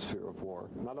the atmosphere of war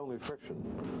not only friction,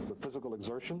 but physical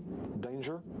exertion,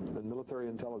 danger, and military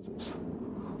intelligence.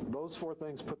 Those four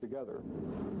things put together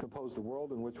compose the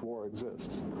world in which war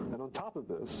exists. And on top of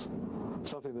this,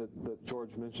 something that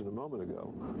George mentioned a moment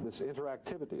ago, this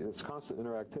interactivity, this constant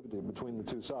interactivity between the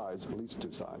two sides, at least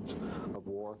two sides of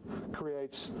war,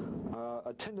 creates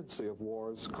a tendency of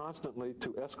wars constantly to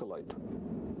escalate,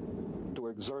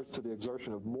 to the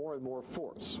exertion of more and more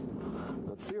force.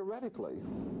 Now, theoretically,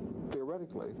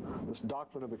 this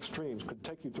doctrine of extremes could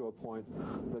take you to a point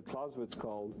that Clausewitz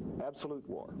called absolute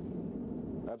war.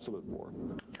 Absolute war.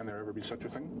 Can there ever be such a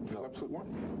thing as absolute war?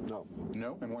 No.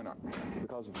 No? And why not?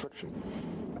 Because of friction.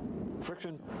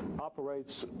 Friction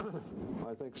operates,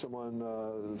 I think someone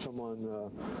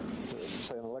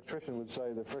say an electrician would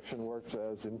say that friction works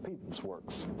as impedance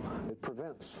works. It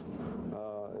prevents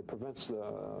an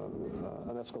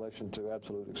escalation to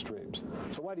absolute extremes.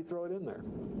 So why did he throw it in there?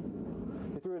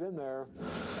 He threw it in there.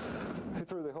 He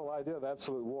threw the whole idea of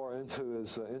absolute war into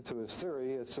his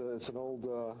theory. It's an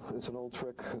old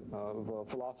trick of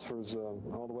philosophers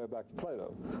all the way back to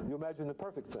Plato. You imagine the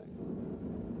perfect thing,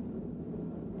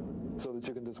 so that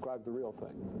you can describe the real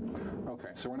thing.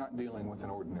 Okay, so we're not dealing with an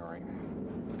ordinary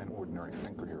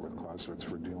thinker here with Clausewitz.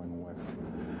 We're dealing with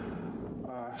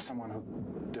someone who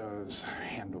does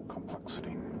handle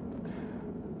complexity.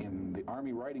 In the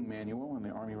Army writing manual and the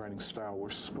Army writing style, we're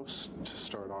supposed to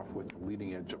start off with the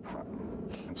leading edge up front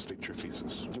and state your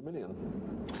thesis. Jominian.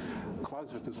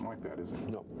 Clausewitz isn't like that, is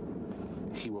he? No.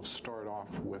 He will start off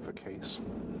with a case,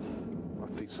 a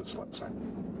thesis, let's say.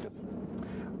 Yes.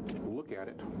 Look at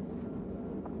it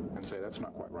and say that's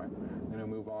not quite right. Then he'll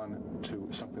move on to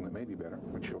something that may be better,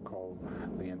 which he'll call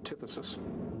the antithesis.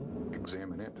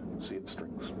 Examine it, see its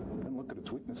strengths, and look at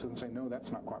its weaknesses and say, no,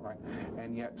 that's not quite right,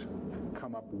 and yet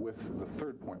come up with the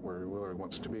third point where he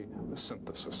wants to be, the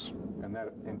synthesis. And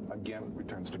that, again,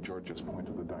 returns to George's point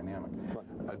of the dynamic.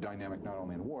 Right. A dynamic not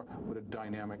only in war, but a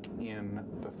dynamic in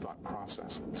the thought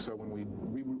process. So when we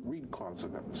read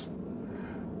Clausewitz,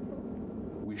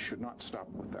 we should not stop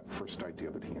with that first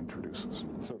idea that he introduces.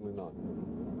 Certainly not.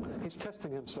 He's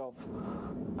testing himself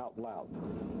out loud.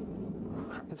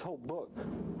 His whole book,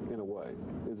 in a way,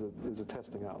 is a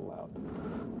testing out loud.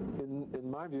 In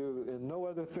my view, in no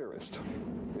other theorist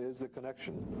is the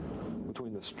connection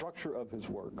between the structure of his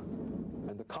work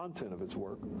and the content of his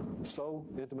work so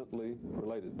intimately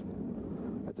related.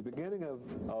 At the beginning of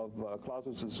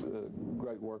Clausewitz's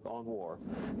great work on war,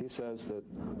 he says that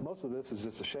most of this is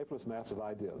just a shapeless mass of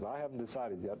ideas. I haven't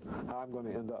decided yet how I'm going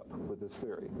to end up with this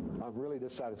theory. I'm really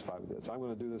dissatisfied with this. I'm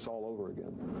going to do this all over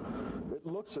again. It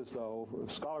looks as though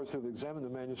scholars who've examined the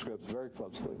manuscripts very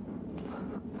closely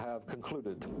have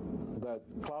concluded that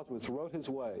Clausewitz wrote his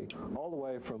way all the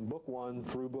way from book 1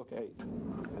 through book 8,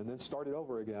 and then started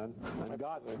over again and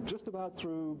got just about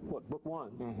through, book 1,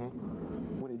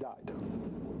 when he died.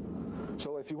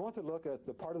 So if you want to look at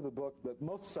the part of the book that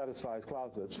most satisfies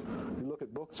Clausewitz, you look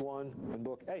at books 1 and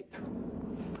book 8.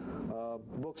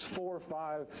 Books 4,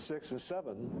 5, 6, and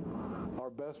 7 are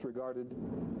best regarded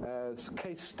as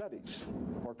case studies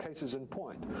or cases in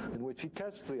point, in which he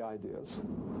tests the ideas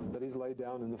that he's laid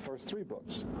down in the first 3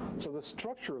 books. So the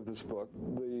structure of this book,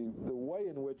 the way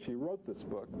in which he wrote this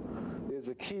book, is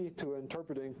a key to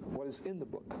interpreting what is in the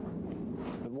book,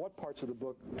 and what parts of the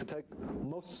book to take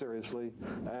most seriously,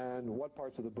 and what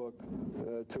parts of the book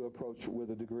to approach with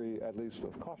a degree, at least,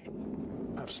 of caution.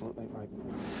 Absolutely right.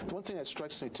 The one thing that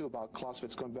strikes me, too, about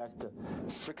Clausewitz, going back to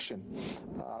friction,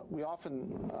 we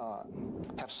often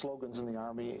have slogans in the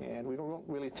Army, and we don't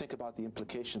really think about the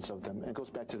implications of them. And it goes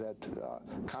back to that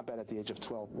combat at the age of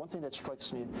 12. One thing that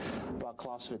strikes me about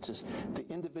Clausewitz is the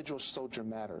individual soldier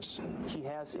matters. He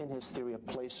has in his theory a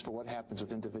place for what happens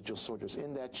with individual soldiers.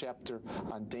 In that chapter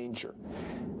on danger,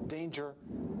 danger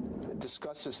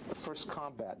discusses the first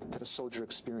combat that a soldier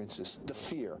experiences, the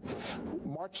fear.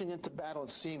 Marching into battle and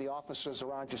seeing the officers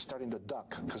around you starting to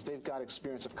duck because they've got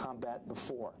experience of combat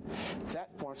before. That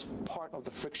forms part of the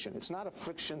friction. It's not a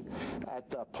friction at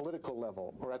the political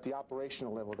level or at the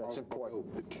operational level that's important.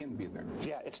 It can be there.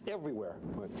 Yeah, it's everywhere,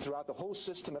 throughout the whole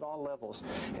system at all levels.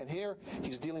 And here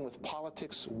he's dealing with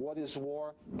politics, what is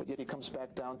war, but yet he comes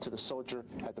back down to the soldier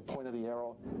at the point of the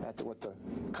arrow, at the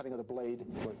cutting of the blade.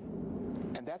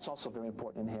 And that's also very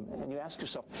important in him. And you ask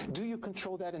yourself, do you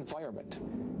control that environment?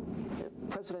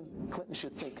 President Clinton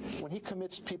should think, when he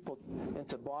commits people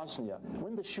into Bosnia,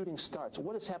 when the shooting starts,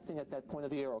 what is happening at that point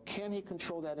of the arrow? Can he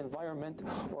control that environment,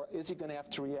 or is he going to have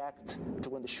to react to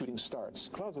when the shooting starts?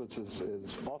 Clausewitz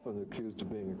is often accused of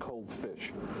being a cold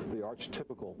fish, the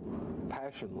archetypical,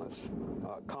 passionless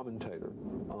commentator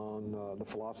on the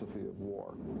philosophy of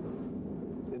war.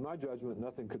 In my judgment,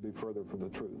 nothing could be further from the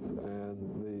truth.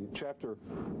 And the chapter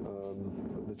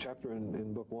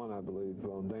in Book 1, I believe,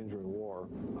 on Danger in War,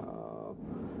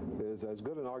 is as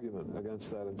good an argument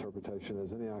against that interpretation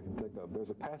as any I can think of. There's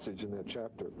a passage in that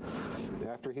chapter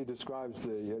after he describes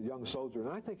the young soldier, and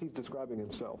I think he's describing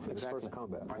himself in his first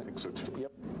combat. I think so too.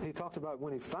 Yep. He talks about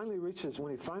when he finally reaches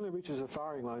a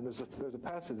firing line. There's a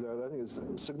passage there that I think is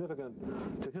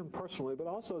significant to him personally, but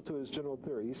also to his general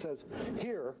theory. He says,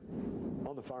 here,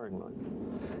 on the firing line,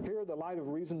 here the light of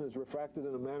reason is refracted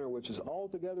in a manner which is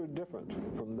altogether different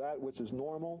from that which is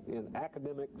normal in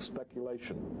academic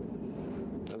speculation.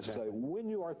 That is to say, when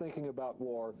you are thinking about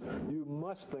war, you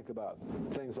must think about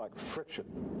things like friction,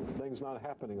 things not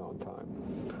happening on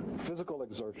time, physical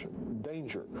exertion,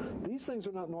 danger. These things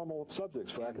are not normal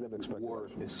subjects for academic speculation. War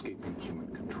escaping human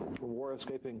control. War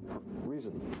escaping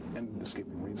reason. And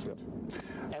escaping reason. Yep.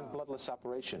 And bloodless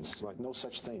operations. Right. No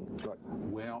such thing. Right.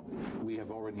 Well, we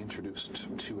have already introduced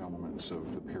 2 elements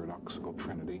of the paradoxical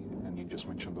trinity, and you just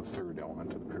mentioned the third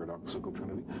element of the paradoxical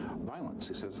trinity, violence.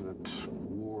 He says that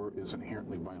war is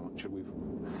inherently violent.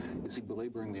 Is he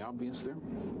belaboring the obvious there?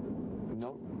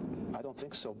 No, I don't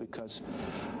think so, because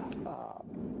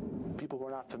people who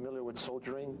are not familiar with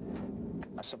soldiering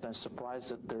are sometimes surprised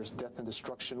that there's death and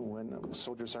destruction when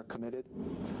soldiers are committed.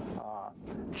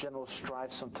 Generals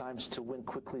strive sometimes to win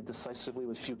quickly, decisively,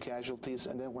 with few casualties,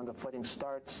 and then when the fighting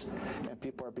starts and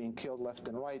people are being killed left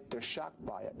and right, they're shocked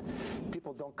by it.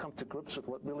 People don't come to grips with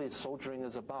what really soldiering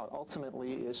is about.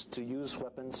 Ultimately is to use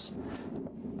weapons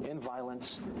in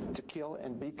violence to kill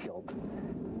and be killed.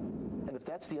 And if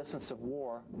that's the essence of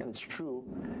war, and it's true,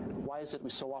 why is it we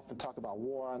so often talk about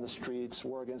war on the streets,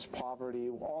 war against poverty,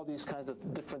 all these kinds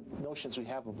of different notions we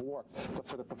have of war? But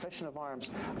for the profession of arms,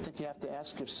 I think you have to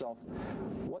ask yourself,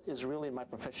 what is really my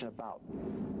profession about?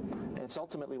 And it's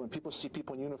ultimately when people see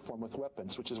people in uniform with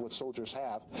weapons, which is what soldiers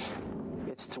have,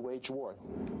 it's to wage war.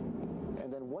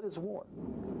 And then what is war?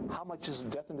 How much is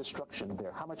death and destruction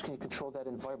there? How much can you control that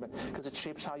environment? Because it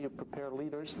shapes how you prepare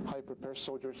leaders, how you prepare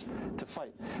soldiers to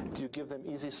fight. Do you give them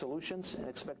easy solutions and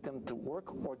expect them to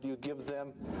work, or do you give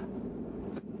them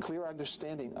a clear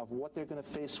understanding of what they're going to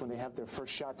face when they have their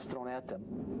first shots thrown at them,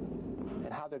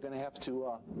 and how they're going to have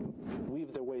to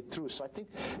weave their way through? So I think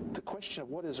the question of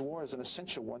what is war is an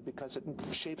essential one, because it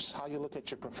shapes how you look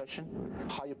at your profession,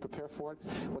 how you prepare for it,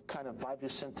 what kind of vibe you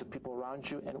send to people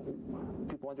around you and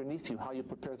people underneath you, how you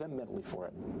prepare them mentally for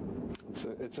it.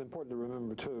 It's important to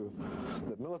remember, too,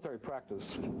 that military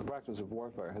practice, the practice of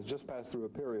warfare, has just passed through a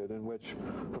period in which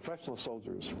professional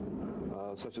soldiers,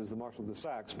 such as the Marshal de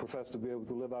Saxe, profess to be able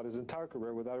to live out his entire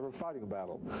career without ever fighting a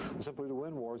battle, simply to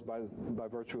win wars by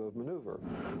virtue of maneuver.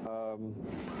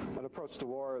 An approach to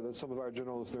war that some of our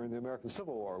generals during the American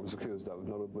Civil War was accused of,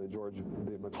 notably George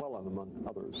B. McClellan, among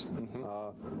others.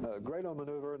 Great on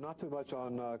maneuver, not too much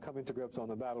on coming to grips on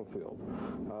the battlefield.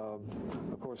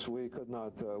 Of course, we could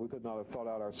not have fought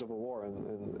out our Civil War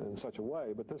in such a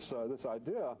way, but this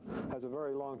idea has a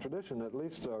very long tradition, at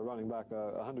least running back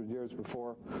 100 years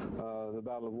before the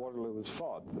Battle of Waterloo was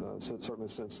fought, certainly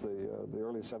since the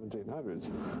early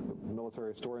 1700s.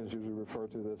 Military historians usually refer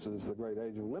to this as the Great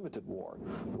Age of Limited War.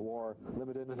 The war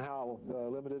limited in how,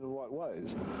 limited in what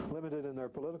ways? Limited in their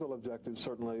political objectives,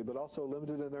 certainly, but also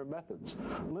limited in their methods.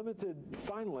 Limited,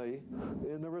 finally,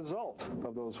 in the result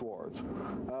of those wars,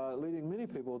 leading many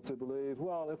people to believe,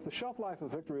 well, if the shelf life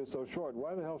of victory is so short,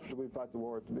 why the hell should we fight the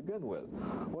war to begin with?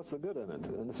 What's the good in it?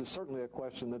 And this is certainly a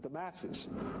question that the masses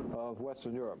of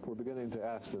Western Europe were beginning to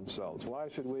ask themselves. Why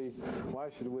should we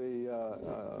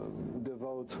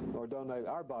devote or donate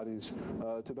our bodies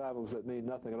to battles that mean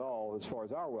nothing at all as far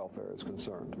as our welfare is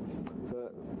concerned?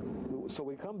 So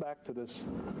we come back to this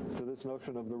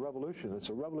notion of the revolution. It's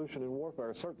a revolution in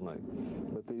warfare, certainly,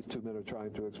 that these two men are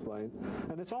trying to explain.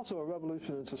 And it's also a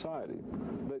revolution in society.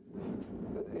 That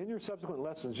in your subsequent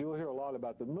lessons, you'll hear a lot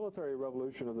about the military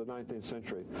revolution of the 19th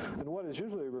century. And what is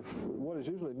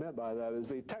usually meant by that is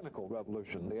the technical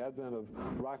revolution, the advent of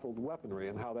rifled weaponry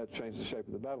and how that changed the shape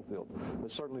of the battlefield.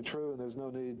 That's certainly true, and there's no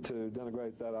need to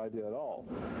denigrate that idea at all.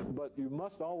 But you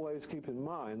must always keep in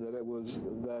mind that it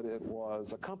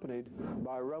was accompanied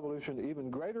by a revolution even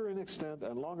greater in extent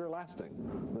and longer lasting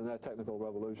than that technical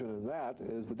revolution, and that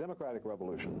is the democratic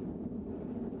revolution.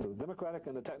 So the democratic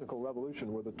and the technical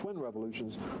revolution were the twin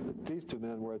revolutions that these two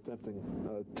men were attempting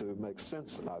to make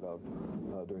sense out of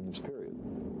during this period.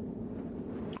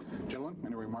 Gentlemen,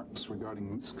 any remarks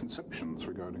regarding misconceptions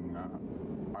regarding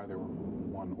either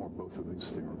one or both of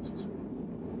these theorists?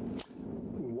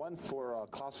 One for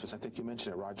Clausewitz, I think you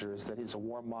mentioned it, Roger, is that he's a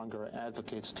warmonger and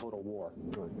advocates total war.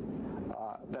 Right.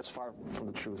 That's far from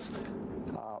the truth.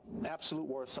 Absolute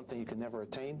war is something you can never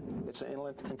attain. It's an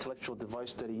intellectual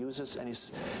device that he uses, and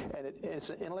it's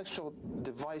an intellectual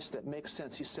device that makes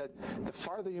sense. He said, the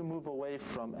farther you move away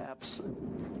from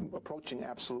approaching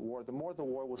absolute war, the more the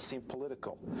war will seem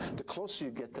political. The closer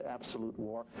you get to absolute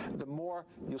war, the more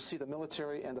you'll see the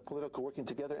military and the political working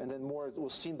together, and then more it will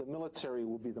seem the military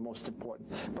will be the most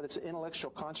important. But it's an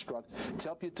intellectual construct to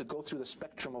help you to go through the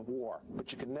spectrum of war.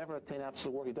 But you can never attain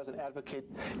absolute war. He doesn't advocate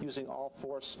using all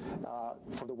force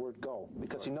for the word go,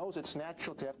 because he knows it's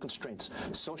natural to have constraints,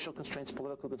 social constraints,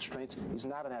 political constraints. He's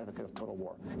not an advocate of total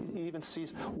war. He even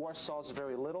sees war solves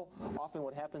very little. Often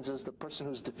what happens is the person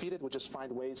who's defeated will just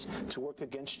find ways to work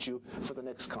against you for the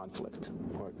next conflict.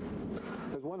 Right.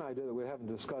 There's one idea that we haven't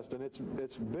discussed, and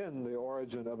it's been the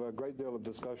origin of a great deal of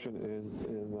discussion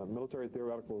in military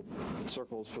theoretical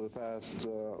circles for the past 7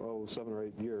 or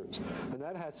 8 years, and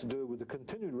that has to do with the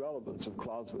continued relevance of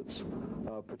Clausewitz,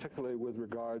 particularly with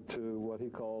regard to what he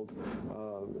called,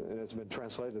 and it's been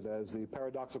translated as the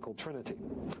paradoxical trinity.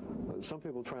 Some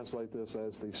people translate this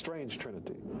as the strange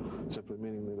trinity, simply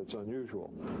meaning that it's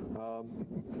unusual.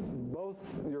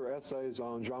 Both your essays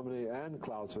on Jomini and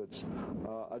Clausewitz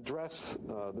address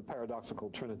the paradoxical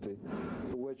trinity,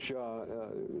 which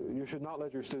you should not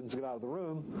let your students get out of the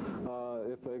room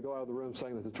if they go out of the room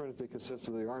saying that the trinity consists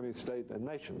of the army, state, and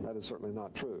nation. That is certainly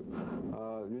not true.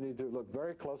 You need to look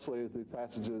very closely at the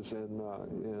passages in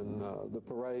the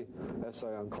Perret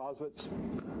essay on Clausewitz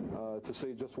to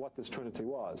see just what this trinity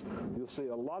was. You'll see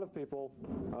a lot of people,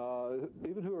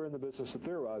 even who are in the business of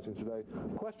theorizing today,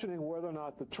 questioning whether or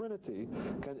not the trinity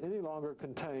can any longer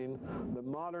contain the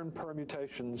modern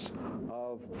permutations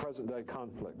of present-day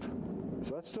conflict.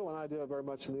 So that's still an idea very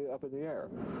much up in the air.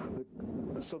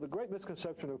 So the great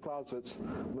misconception of Clausewitz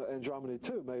and Jomini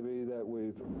too may be that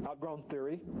we've outgrown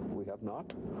theory. We have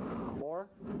not. Or,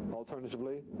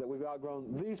 alternatively, that we've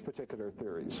outgrown these particular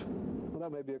theories. Well,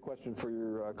 that may be a question for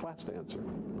your class to answer,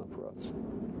 not for us.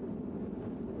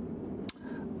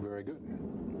 Very good.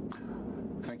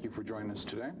 Thank you for joining us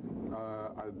today.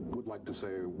 I would like to say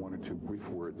one or two brief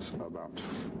words about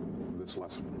this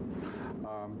lesson.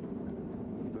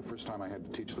 The first time I had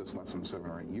to teach this lesson 7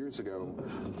 or 8 years ago,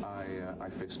 I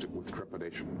faced it with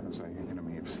trepidation as an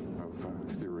enemy of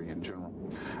theory in general.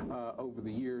 Over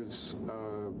the years,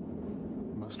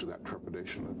 most of that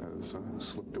trepidation has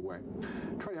slipped away.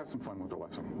 Try to have some fun with the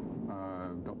lesson.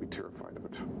 Don't be terrified of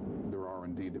it. There are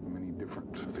indeed many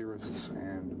different theorists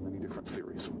and many different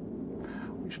theories.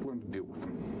 We should learn to deal with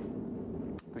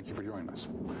them. Thank you for joining us.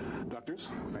 Doctors,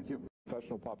 thank you.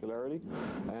 Professional popularity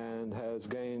and has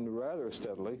gained rather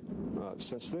steadily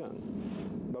since then,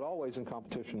 but always in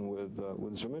competition with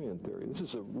Jominian theory. This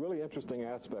is a really interesting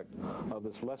aspect of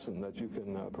this lesson that you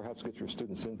can perhaps get your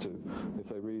students into if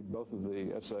they read both of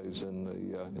the essays in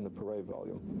the Perret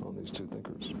volume on these two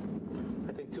thinkers.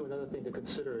 I think, too, another thing to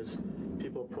consider is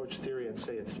people approach theory and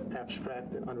say it's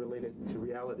abstract and unrelated to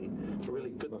reality. A really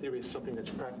good theory is something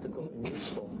that's practical and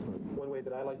useful. One way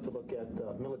that I like to look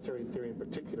at military theory in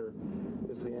particular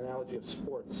is the analogy of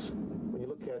sports. When you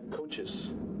look at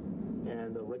coaches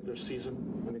and the regular season,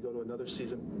 when they go to another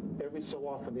season, every so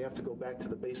often they have to go back to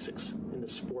the basics in the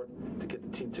sport to get the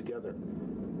team together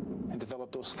and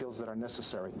develop those skills that are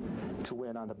necessary to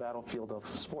win on the battlefield of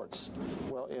sports.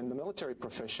 Well, in the military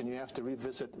profession, you have to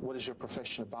revisit what is your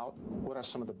profession about, what are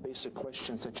some of the basic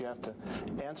questions that you have to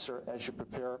answer as you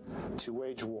prepare to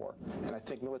wage war. And I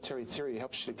think military theory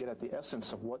helps you to get at the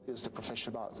essence of what is the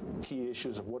profession about. Key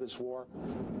issues of what is war,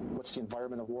 what's the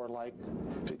environment of war like,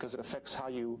 because it affects how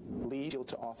you lead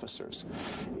to officers.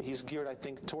 He's geared, I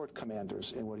think, toward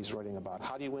commanders in what he's writing about.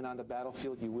 How do you win on the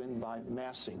battlefield? You win by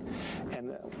massing.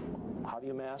 And how do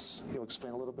you mass? He'll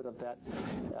explain a little bit of that.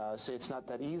 Say it's not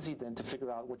that easy then to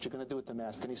figure out what you're going to do with the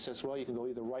mass. Then he says, well, you can go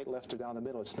either right, left, or down the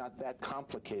middle. It's not that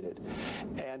complicated.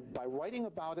 And by writing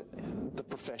about it, the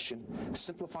profession,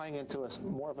 simplifying into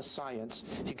more of a science,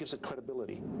 he gives it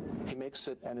credibility. He makes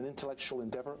it an intellectual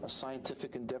endeavor, a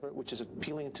scientific endeavor, which is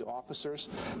appealing to officers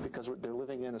because they're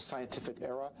living in a scientific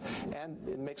era, and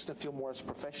it makes them feel more as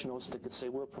professionals. They could say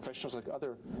we're professionals like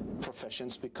other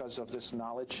professions because of this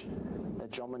knowledge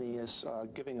that Jomini is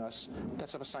giving us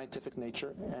that's of a scientific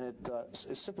nature, and it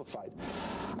is simplified.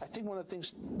 I think one of the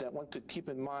things that one could keep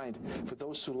in mind for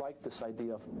those who like this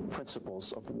idea of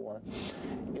principles of war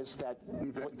is that...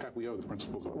 In fact, we owe the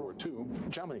principles of war too.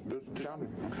 Jomini,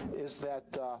 is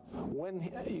that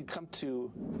when you come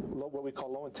to what we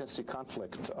call low-intensity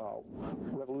conflict,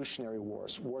 revolutionary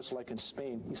wars, wars like in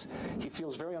Spain, he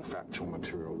feels very... Factual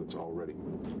material that's already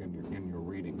in your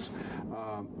readings.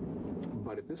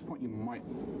 But at this point, you might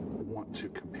want to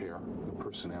compare the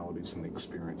personalities and the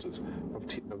experiences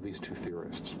of these two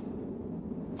theorists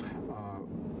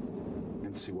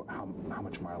and see how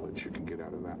much mileage you can get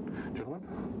out of that. Gentlemen?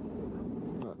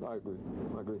 I agree.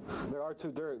 There are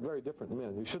two very different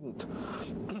men. You shouldn't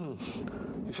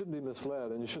be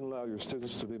misled, and you shouldn't allow your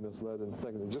students to be misled in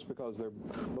thinking that just because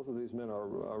both of these men are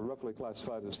roughly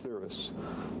classified as theorists,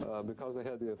 because they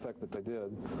had the effect that they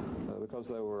did, because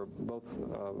they were both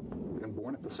and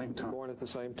born at the same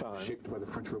time, shaped by the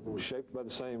French Revolution, shaped by the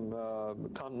same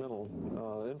continental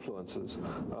influences,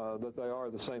 that they are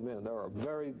the same men. There are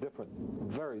very different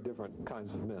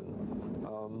kinds of men.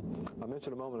 I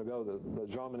mentioned a moment ago that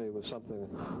Jomini was something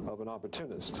of an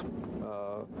opportunist.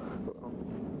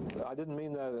 I didn't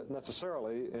mean that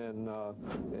necessarily in a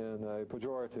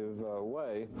pejorative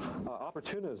way.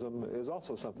 Opportunism is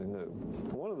also something new.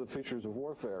 One of the features of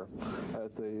warfare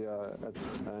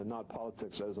and not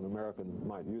politics as an American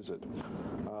might use it.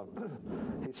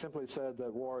 He simply said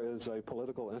that war is a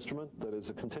political instrument that is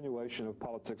a continuation of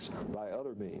politics by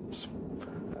other means.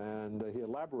 And he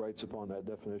elaborates upon that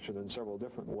definition in several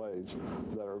different ways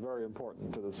that are very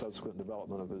important to the subsequent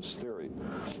development of his theory.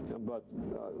 But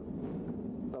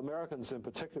Americans in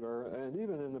particular, and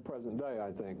even in the present day,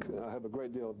 I think, have a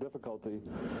great deal of difficulty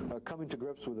coming to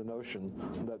grips with the notion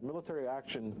that military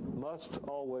action must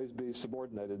always be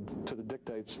subordinated to the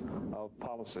dictates of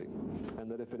policy,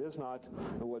 and that if it is not,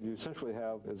 what you essentially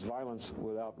have is violence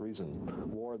without reason,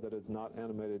 war that is not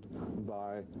animated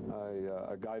by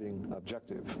a guiding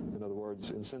objective. In other words,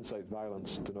 insensate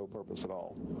violence to no purpose at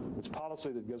all. It's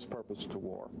policy that gives purpose to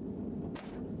war.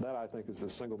 That, I think, is the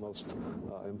single most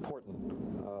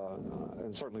important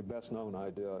and certainly best known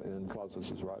idea in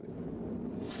Clausewitz's writing.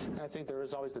 And I think there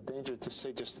is always the danger to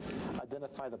say just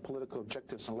identify the political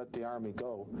objectives and let the army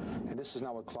go. And this is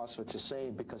not what Clausewitz is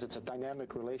saying, because it's a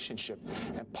dynamic relationship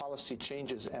and policy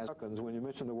changes as... When you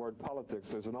mention the word politics,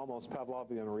 there's an almost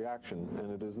Pavlovian reaction,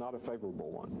 and it is not a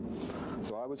favorable one.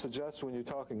 So I would suggest when you're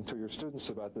talking to your students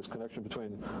about this connection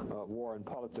between war and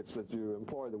politics that you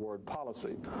employ the word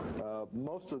policy.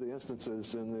 Most of the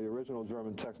instances in the original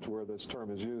German text where this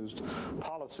term is used,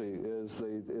 policy is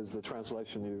the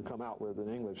translation you come out with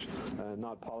in English, and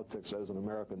not politics as an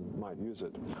American might use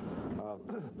it.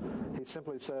 He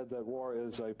simply said that war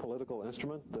is a political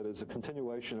instrument that is a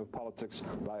continuation of politics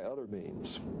by other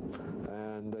means.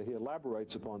 And he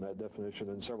elaborates upon that definition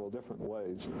in several different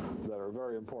ways that are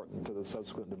very important to the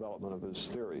subsequent development of his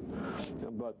theory.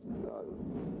 But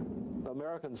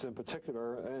Americans in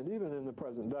particular, and even in the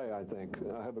present day, I think,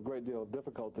 have a great deal of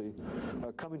difficulty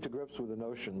coming to grips with the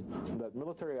notion that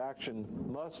military action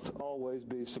must always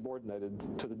be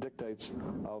subordinated to the dictates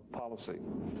of policy,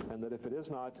 and that if it is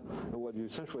not, what you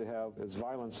essentially have is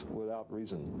violence without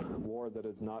reason, war that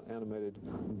is not animated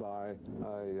by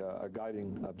a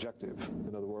guiding objective.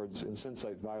 In other words,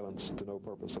 insensate violence to no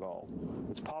purpose at all.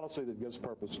 It's policy that gives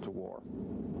purpose to war.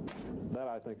 That,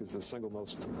 I think, is the single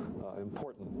most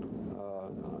important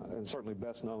and certainly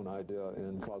best known idea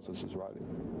in Clausewitz's writing.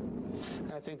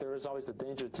 And I think there is always the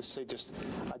danger to say just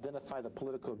identify the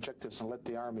political objectives and let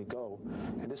the army go.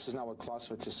 And this is not what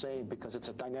Clausewitz is saying, because it's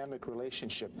a dynamic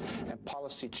relationship and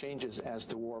policy changes as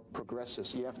the war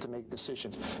progresses. You have to make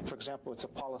decisions. For example, it's a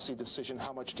policy decision: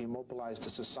 how much do you mobilize the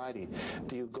society?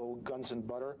 Do you go guns and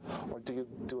butter, or do you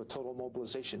do a total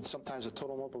mobilization? Sometimes a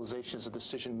total mobilization is a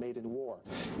decision made in war.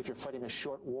 If you're fighting a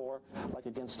short war, like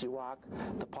against Iraq,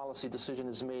 the policy decision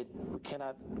is made: we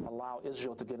cannot allow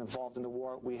Israel to get involved in the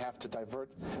war. We have to divert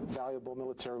valuable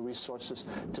military resources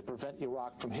to prevent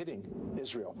Iraq from hitting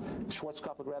Israel.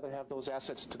 Schwarzkopf would rather have those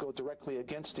assets to go directly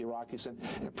against the Iraqis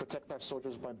and protect our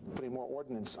soldiers by putting more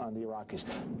ordnance on the Iraqis.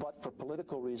 But for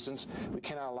political reasons, we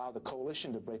cannot allow the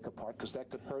coalition to break apart, because that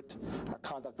could hurt our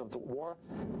conduct of the war.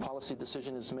 Policy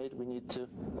decision is made: we need to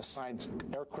assign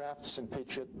aircraft, send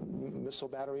Patriot missile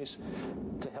batteries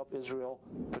to help Israel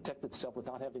protect itself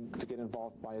without having to get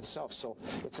involved by itself. So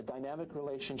it's a dynamic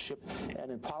relationship,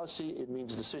 and in policy it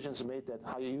means decisions are made that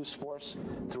how you use force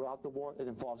throughout the war. It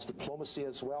involves diplomacy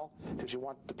as well, because you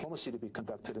want diplomacy to be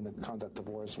conducted in the conduct of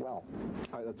war as well.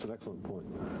 That's an excellent point.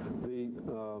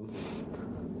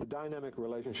 The dynamic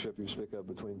relationship you speak of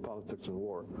between politics and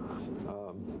war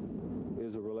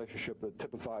is a relationship that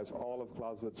typifies all of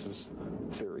Clausewitz's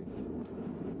theory.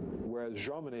 Whereas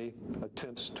Jomini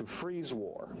attempts to freeze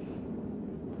war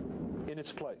in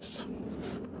its place,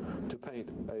 to paint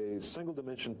a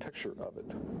single-dimension picture of it,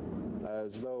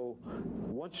 as though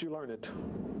once you learn it,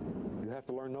 you have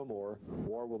to learn no more.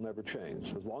 War will never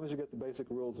change. As long as you get the basic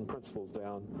rules and principles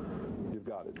down, you've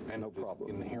got it. And no problem.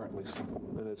 It's inherently simple.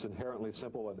 And it's inherently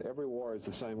simple, and every war is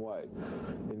the same way.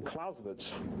 In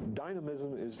Clausewitz,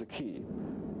 dynamism is the key.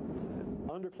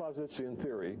 Under Clausewitzian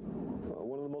theory,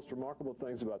 one of the most remarkable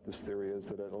things about this theory is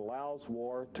that it allows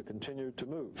war to continue to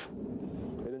move.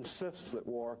 It insists that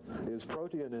war is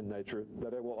protean in nature,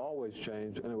 that it will always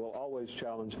change, and it will always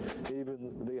challenge even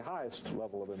the highest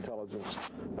level of intelligence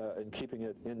in keeping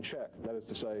it in check, that is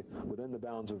to say, within the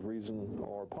bounds of reason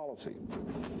or policy.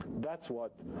 That's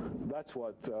what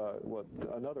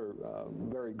another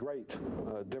very great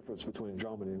difference between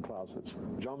Jomini and Clausewitz.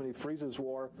 Jomini freezes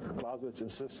war. Clausewitz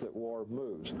insists that war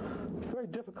moves. It's very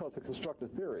difficult to construct a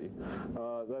theory,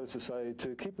 that is to say,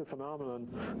 to keep the phenomenon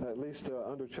at least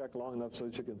under check long enough so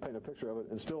that you can paint a picture of it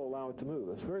and still allow it to move.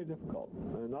 It's very difficult.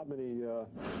 And not many,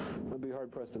 I'd be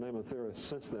hard-pressed to name a theorist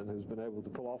since then who's been able to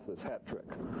pull off this hat trick.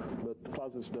 But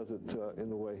Clausewitz does it in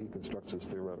the way he constructs his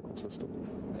theoretical system.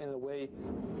 In a way,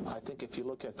 I think if you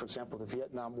look at, for example, the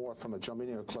Vietnam War from a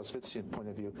Jomini or Clausewitzian point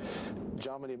of view,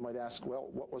 Jomini might ask, well,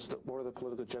 what were the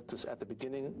political objectives at the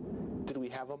beginning? Did we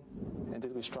have them? And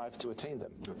did we strive to attain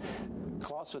them?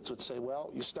 Clausewitz would say,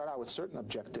 well, you start out with certain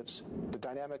objectives. The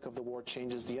dynamic of the war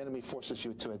changes. The enemy forces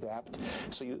you to adapt.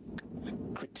 So you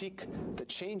critique the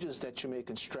changes that you make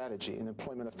in strategy and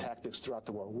employment of tactics throughout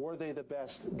the war. Were they the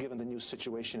best given the new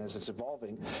situation as it's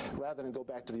evolving, rather than go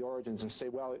back to the origins and say,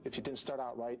 well, if you didn't start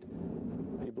out right,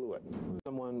 you blew it.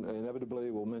 Someone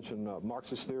inevitably will mention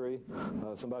Marxist theory.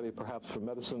 Somebody perhaps from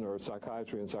medicine or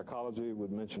psychiatry and psychology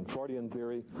would mention Freudian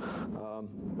theory.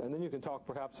 And then you can talk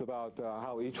perhaps about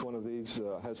how each one of these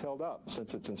has held up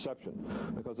since its inception,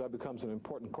 because that becomes an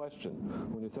important question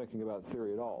when you're thinking about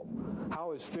theory at all.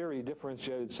 How is theory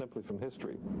differentiated simply from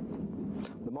history?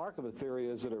 The mark of a theory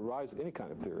is that it rises, any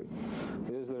kind of theory,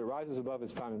 is that it rises above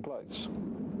its time and place.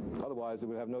 Otherwise, it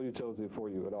would have no utility for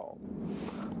you at all.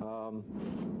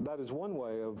 That is one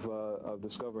way of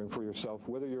discovering for yourself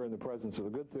whether you're in the presence of a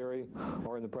good theory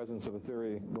or in the presence of a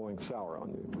theory going sour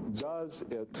on you. Does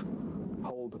it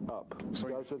hold up?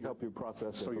 Does it help you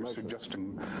process information? So you're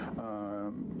suggesting,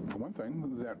 for one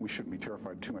thing, that we shouldn't be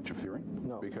terrified too much of theory,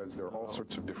 because there are all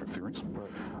sorts of different theories,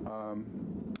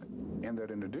 and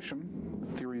that in addition,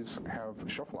 theories have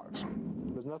shelf lives.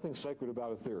 There's nothing sacred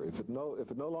about a theory. If it no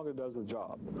longer does the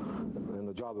job, and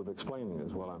the job of explaining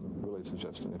is what I'm really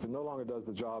suggesting, if it no longer does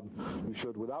the job, you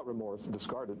should, without remorse,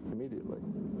 discard it immediately.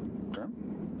 Okay.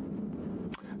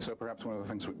 So perhaps one of the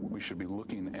things we should be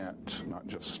looking at, not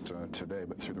just today,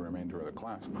 but through the remainder of the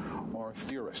class, are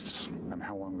theorists and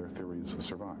how long their theories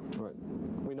survive. Right.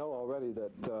 We know already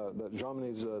that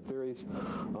Jomini's theories,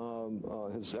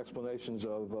 his explanations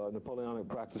of Napoleonic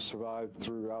practice survived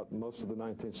throughout most of the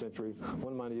 19th century.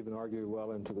 One might even argue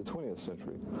well into the 20th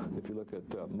century, if you look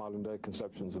at modern-day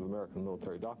conceptions of American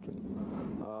military doctrine.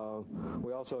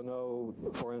 We also know,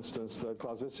 for instance, that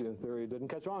Clausewitzian theory didn't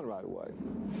catch on right away.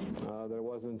 That it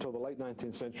wasn't until the late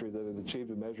 19th century that it achieved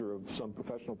a measure of some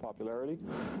professional popularity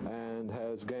and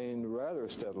has gained rather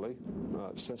steadily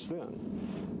since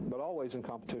then, but always in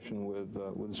competition with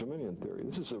Jominian theory.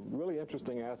 This is a really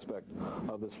interesting aspect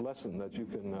of this lesson that you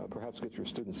can perhaps get your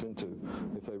students into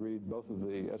if they read both of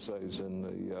the essays in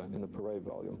the Perret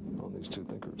volume on these two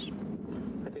thinkers.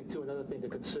 I think, too, another thing to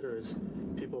consider is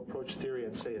people approach theory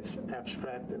and say it's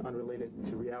abstract and unrelated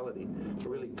to reality. A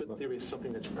really good theory is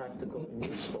something that's practical and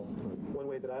useful. One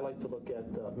way that I like to look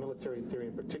at military theory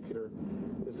in particular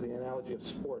is the analogy of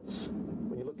sports.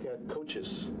 When you look at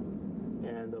coaches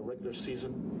and the regular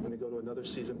season, when they go to another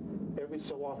season, every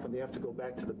so often they have to go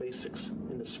back to the basics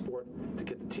in the sport to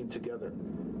get the team together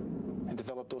and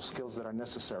develop those skills that are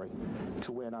necessary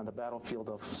to win on the battlefield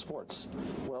of sports.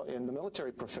 Well, in the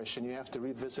military profession, you have to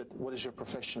revisit what is your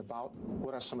profession about,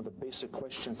 what are some of the basic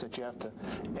questions that you have to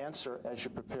answer as you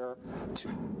prepare to...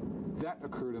 That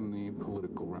occurred in the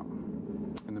political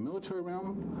realm. In the military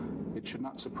realm, it should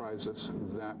not surprise us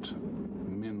that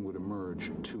men would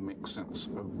emerge to make sense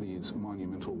of these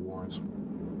monumental wars.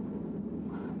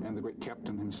 And the great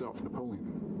captain himself,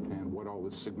 Napoleon, and what all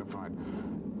this signified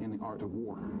in the art of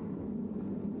war.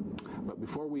 But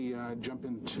before we jump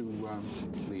into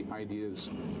the ideas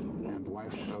and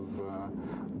life of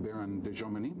Baron de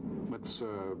Jomini, let's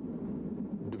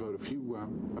devote a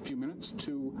few minutes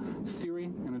to theory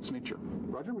and its nature.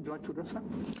 Roger, would you like to address that?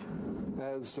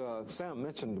 As Sam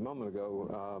mentioned a moment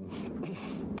ago,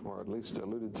 or at least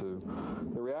alluded to,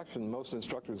 the reaction most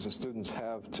instructors and students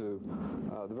have to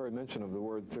the very mention of the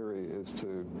word theory is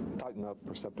to tighten up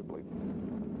perceptibly.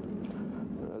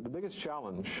 The biggest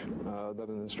challenge that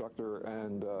an instructor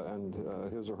and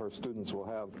his or her students will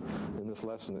have in this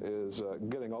lesson is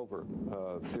getting over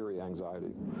theory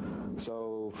anxiety.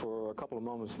 So for a couple of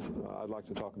moments, I'd like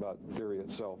to talk about theory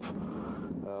itself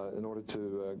in order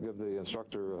to give the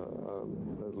instructor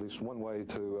at least one way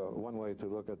to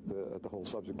look at the whole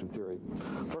subject of theory.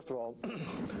 First of all,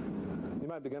 you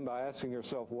might begin by asking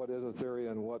yourself, what is a theory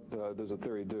and what does a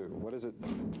theory do? What is it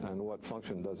and what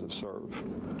function does it serve?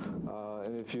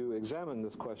 And if you examine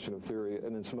this question of theory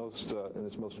in its most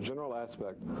general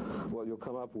aspect, what you'll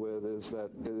come up with is that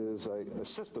it is a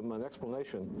system, an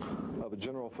explanation of a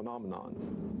general phenomenon.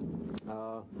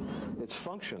 Its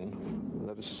function,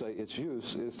 that is to say, its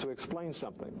use, is to explain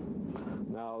something.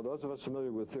 Now, those of us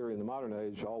familiar with theory in the modern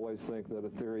age always think that a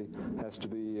theory has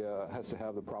to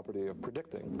have the property of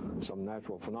predicting some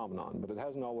natural phenomenon, but it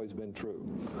hasn't always been true.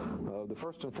 The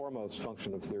first and foremost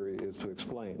function of theory is to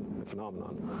explain a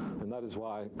phenomenon, and that is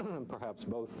why perhaps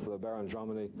both Baron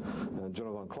Jomini and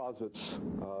General von Clausewitz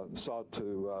sought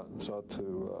to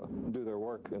do their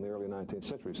work in the early 19th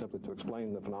century, simply to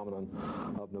explain the phenomenon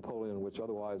of Napoleon, which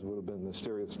otherwise would have been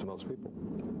mysterious to most people.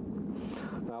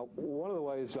 Now, one of the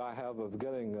ways I have of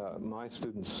getting my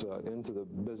students into the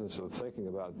business of thinking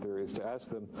about theory is to ask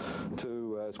them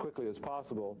to, as quickly as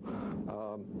possible,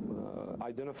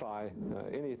 identify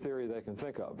any theory they can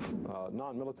think of,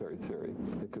 non-military theory.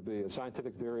 It could be a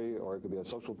scientific theory or it could be a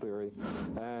social theory,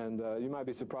 and you might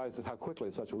be surprised at how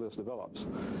quickly such a list develops.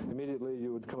 Immediately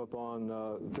you would come upon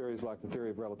theories like the theory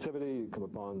of relativity, you come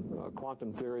upon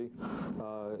quantum theory,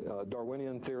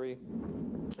 Darwinian theory.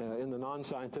 In the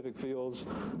non-scientific fields,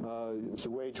 to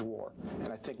wage war.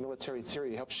 And I think military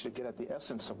theory helps you to get at the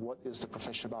essence of what is the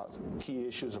profession about. Key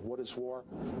issues of what is war,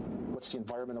 what's the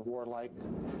environment of war like,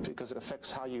 because it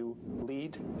affects how you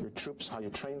lead your troops, how you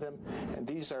train them, and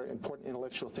these are important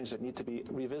intellectual things that need to be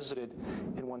revisited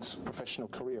in one's professional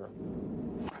career.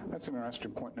 That's an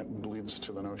interesting point, and it leads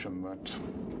to the notion that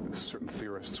certain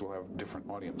theorists will have different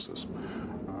audiences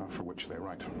for which they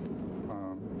write,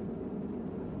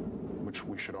 which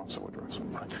we should also address.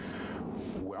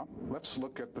 Well, let's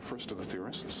look at the first of the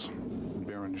theorists,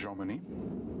 Baron Jomini.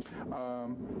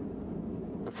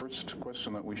 The first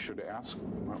question that we should ask,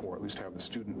 or at least have the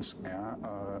students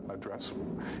address,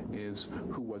 is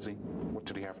who was he? What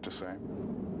did he have to say?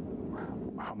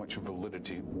 How much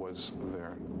validity was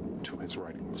there to his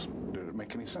writings? Did it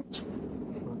make any sense?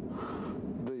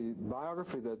 The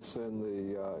biography that's in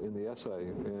the essay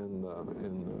in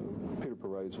Peter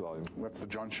Perret's volume. That's the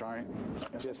John Shai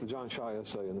essay? Yes, the John Shai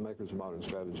essay in The Makers of Modern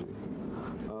Strategy.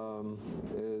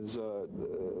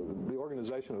 The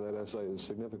organization of that essay is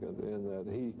significant in that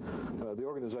the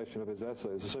organization of his essay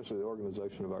is essentially the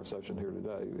organization of our session here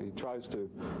today. He tries to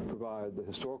provide the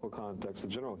historical context, the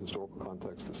general historical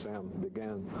context that Sam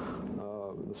began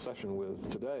the session with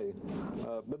today,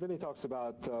 but then he talks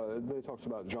about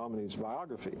Jomini's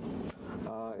biography,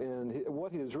 and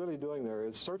what he is really doing there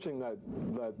is searching that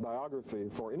biography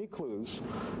for any clues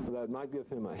that might give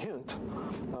him a hint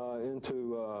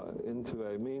into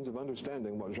a means of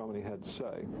understanding what Jomini had to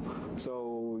say.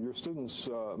 So your students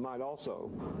might also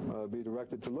be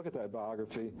directed to look at that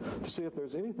biography to see if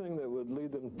there's anything that would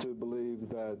lead them to believe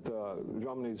that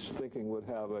Jomini's thinking would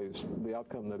have the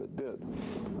outcome that it did.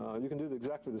 You can do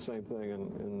exactly the same thing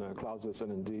in Clausewitz,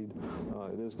 and indeed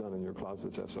it is done in your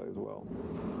Clausewitz essay as well.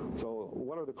 So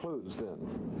what are the clues then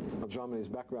of Jomini's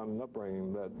background and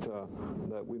upbringing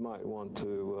that we might want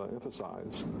to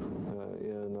emphasize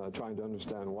in trying to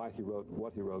understand why he wrote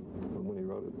what he wrote and when he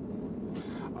wrote it?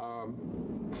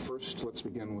 First, let's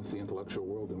begin with the intellectual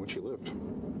world in which he lived.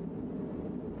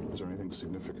 Is there anything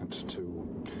significant to...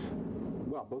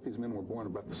 Well, both these men were born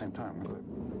about the same time, weren't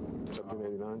they?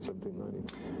 1789,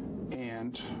 1790.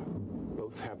 And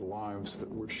both had lives that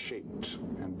were shaped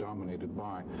and dominated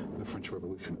by the French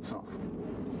Revolution itself.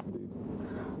 Indeed.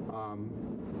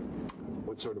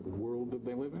 What sort of world did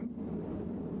they live in?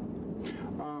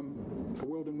 A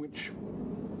world in which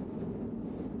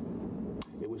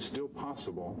it was still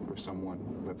possible for someone,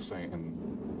 let's say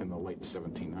in the late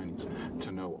 1790s,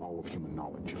 to know all of human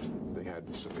knowledge if they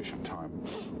had sufficient time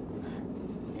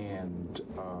and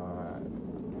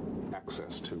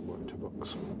access to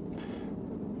books.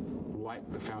 Like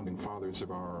the founding fathers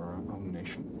of our own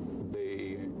nation,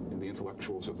 the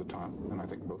intellectuals of the time, and I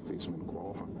think both these men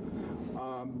qualify,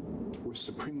 were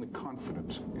supremely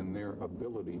confident in their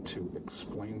ability to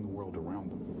explain the world around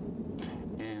them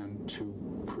and to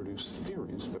produce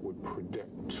theories that would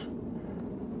predict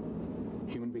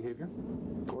human behavior,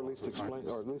 or at least explain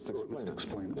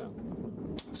it. Yeah.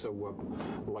 So,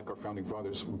 like our founding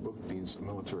fathers, both these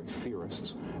military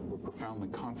theorists were profoundly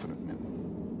confident men,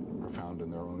 profound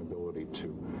in their own ability to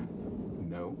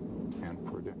know and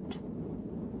predict.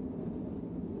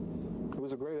 It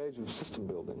was a great age of system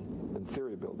building and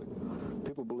theory building.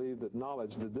 People believed that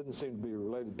knowledge that didn't seem to be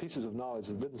related, pieces of knowledge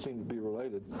that didn't seem to be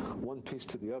related, one piece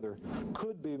to the other,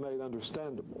 could be made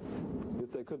understandable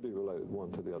if they could be related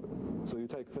one to the other. So you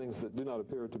take things that do not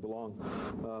appear to belong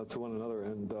to one another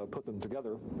and put them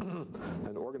together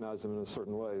and organize them in a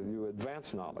certain way. You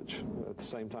advance knowledge. At the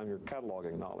same time, you're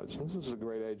cataloging knowledge. This was a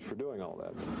great age for doing all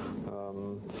that.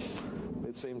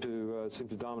 It seemed to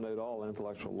dominate all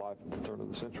intellectual life at the turn of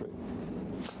the century.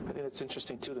 I think it's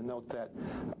interesting, too, to note that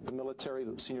the military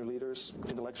senior leaders,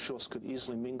 intellectuals, could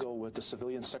easily mingle with the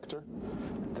civilian sector,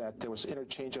 that there was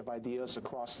interchange of ideas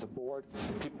across the board.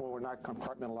 People were not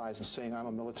compartmentalized and saying, I'm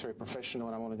a military professional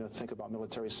and I'm only going to think about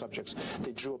military subjects.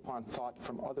 They drew upon thought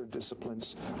from other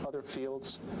disciplines, other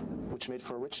fields, which made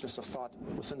for a richness of thought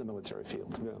within the military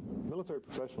field. Yeah. Military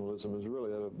professionalism is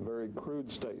really at a very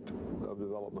crude state of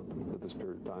development at this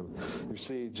period of time. You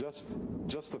see just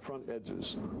the front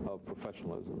edges of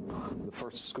professionalism. The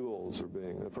first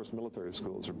military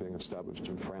schools are being established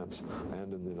in France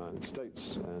and in the United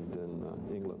States and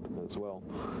in England as well.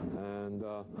 And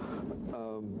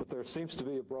but there seems to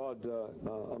be abroad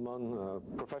among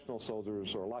professional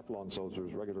soldiers or lifelong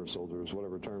soldiers, regular soldiers,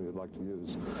 whatever term you'd like to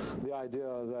use, the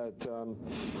idea that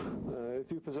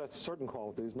if you possess certain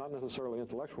qualities, not necessarily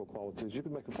intellectual qualities, you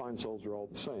could make a fine soldier all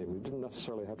the same. You didn't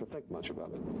necessarily have to think much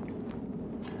about it.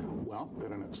 Well,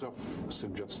 that in itself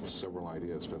suggests several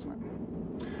ideas, doesn't it?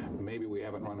 Maybe we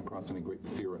haven't run across any great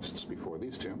theorists before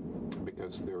these two,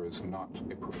 because there is not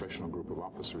a professional group of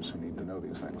officers who need to know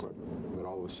these things. But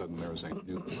all of a sudden there is a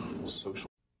new social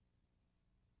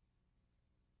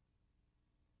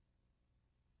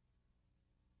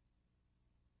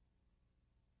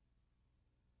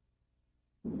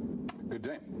Good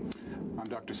day. I'm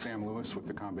Dr. Sam Lewis with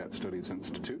the Combat Studies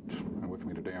Institute, and with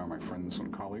With me today are my friends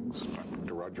and colleagues,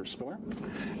 Dr. Roger Spiller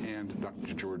and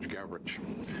Dr. George Gavrich.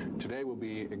 Today we'll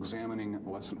be examining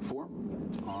Lesson 4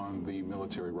 on the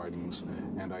military writings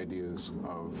and ideas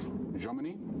of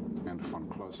Jomini and von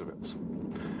Clausewitz.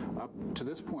 Up to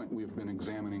this point, we've been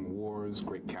examining wars,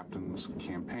 great captains,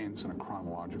 campaigns in a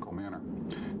chronological manner.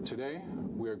 Today,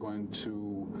 we are going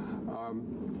to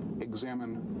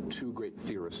examine two great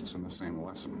theorists in the same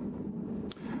lesson.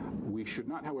 We should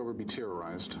not, however, be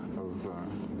terrorized of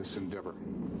this endeavor.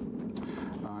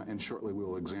 And shortly, we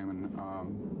will examine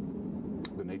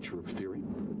the nature of theory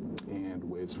and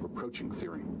ways of approaching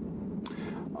theory.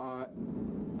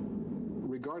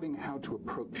 Regarding how to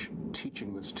approach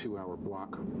teaching this 2-hour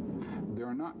block, there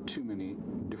are not too many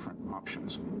different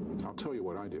options. I'll tell you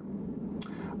what I do.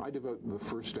 I devote the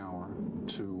first hour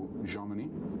to Jomini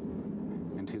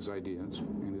and his ideas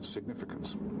and his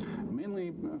significance,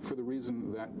 mainly for the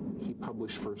reason that he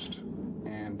published first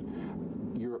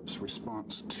and Europe's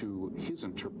response to his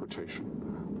interpretation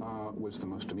was the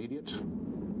most immediate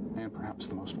and perhaps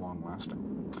the most long-lasting.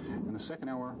 In the second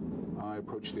hour, I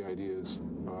approach the ideas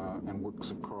and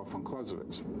works of Carl von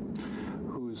Clausewitz,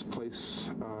 whose place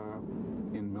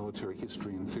in military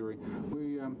history and theory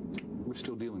we're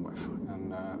still dealing with,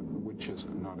 and which is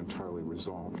not entirely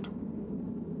resolved.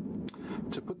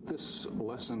 To put this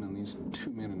lesson and these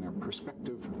two men in their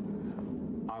perspective,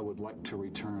 I would like to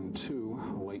return to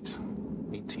late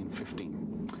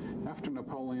 1815. After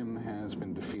Napoleon has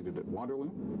been defeated at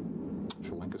Waterloo, which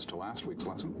will link us to last week's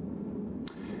lesson,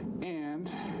 and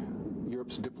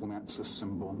Europe's diplomats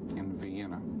assemble in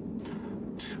Vienna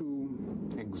to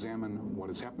examine what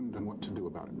has happened and what to do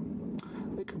about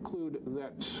it. They conclude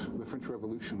that the French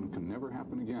Revolution can never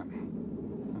happen again,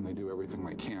 and they do everything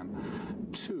they can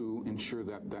to ensure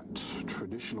that that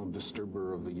traditional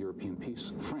disturber of the European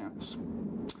peace, France,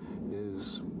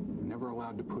 is never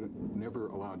allowed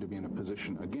to be in a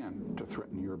position again to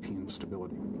threaten European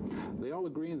stability. They all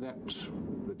agree that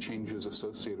the changes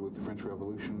associated with the French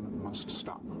Revolution must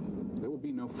stop. There will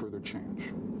be no further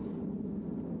change.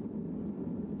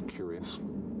 Curious,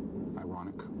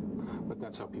 ironic, but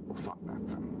that's how people thought back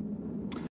then.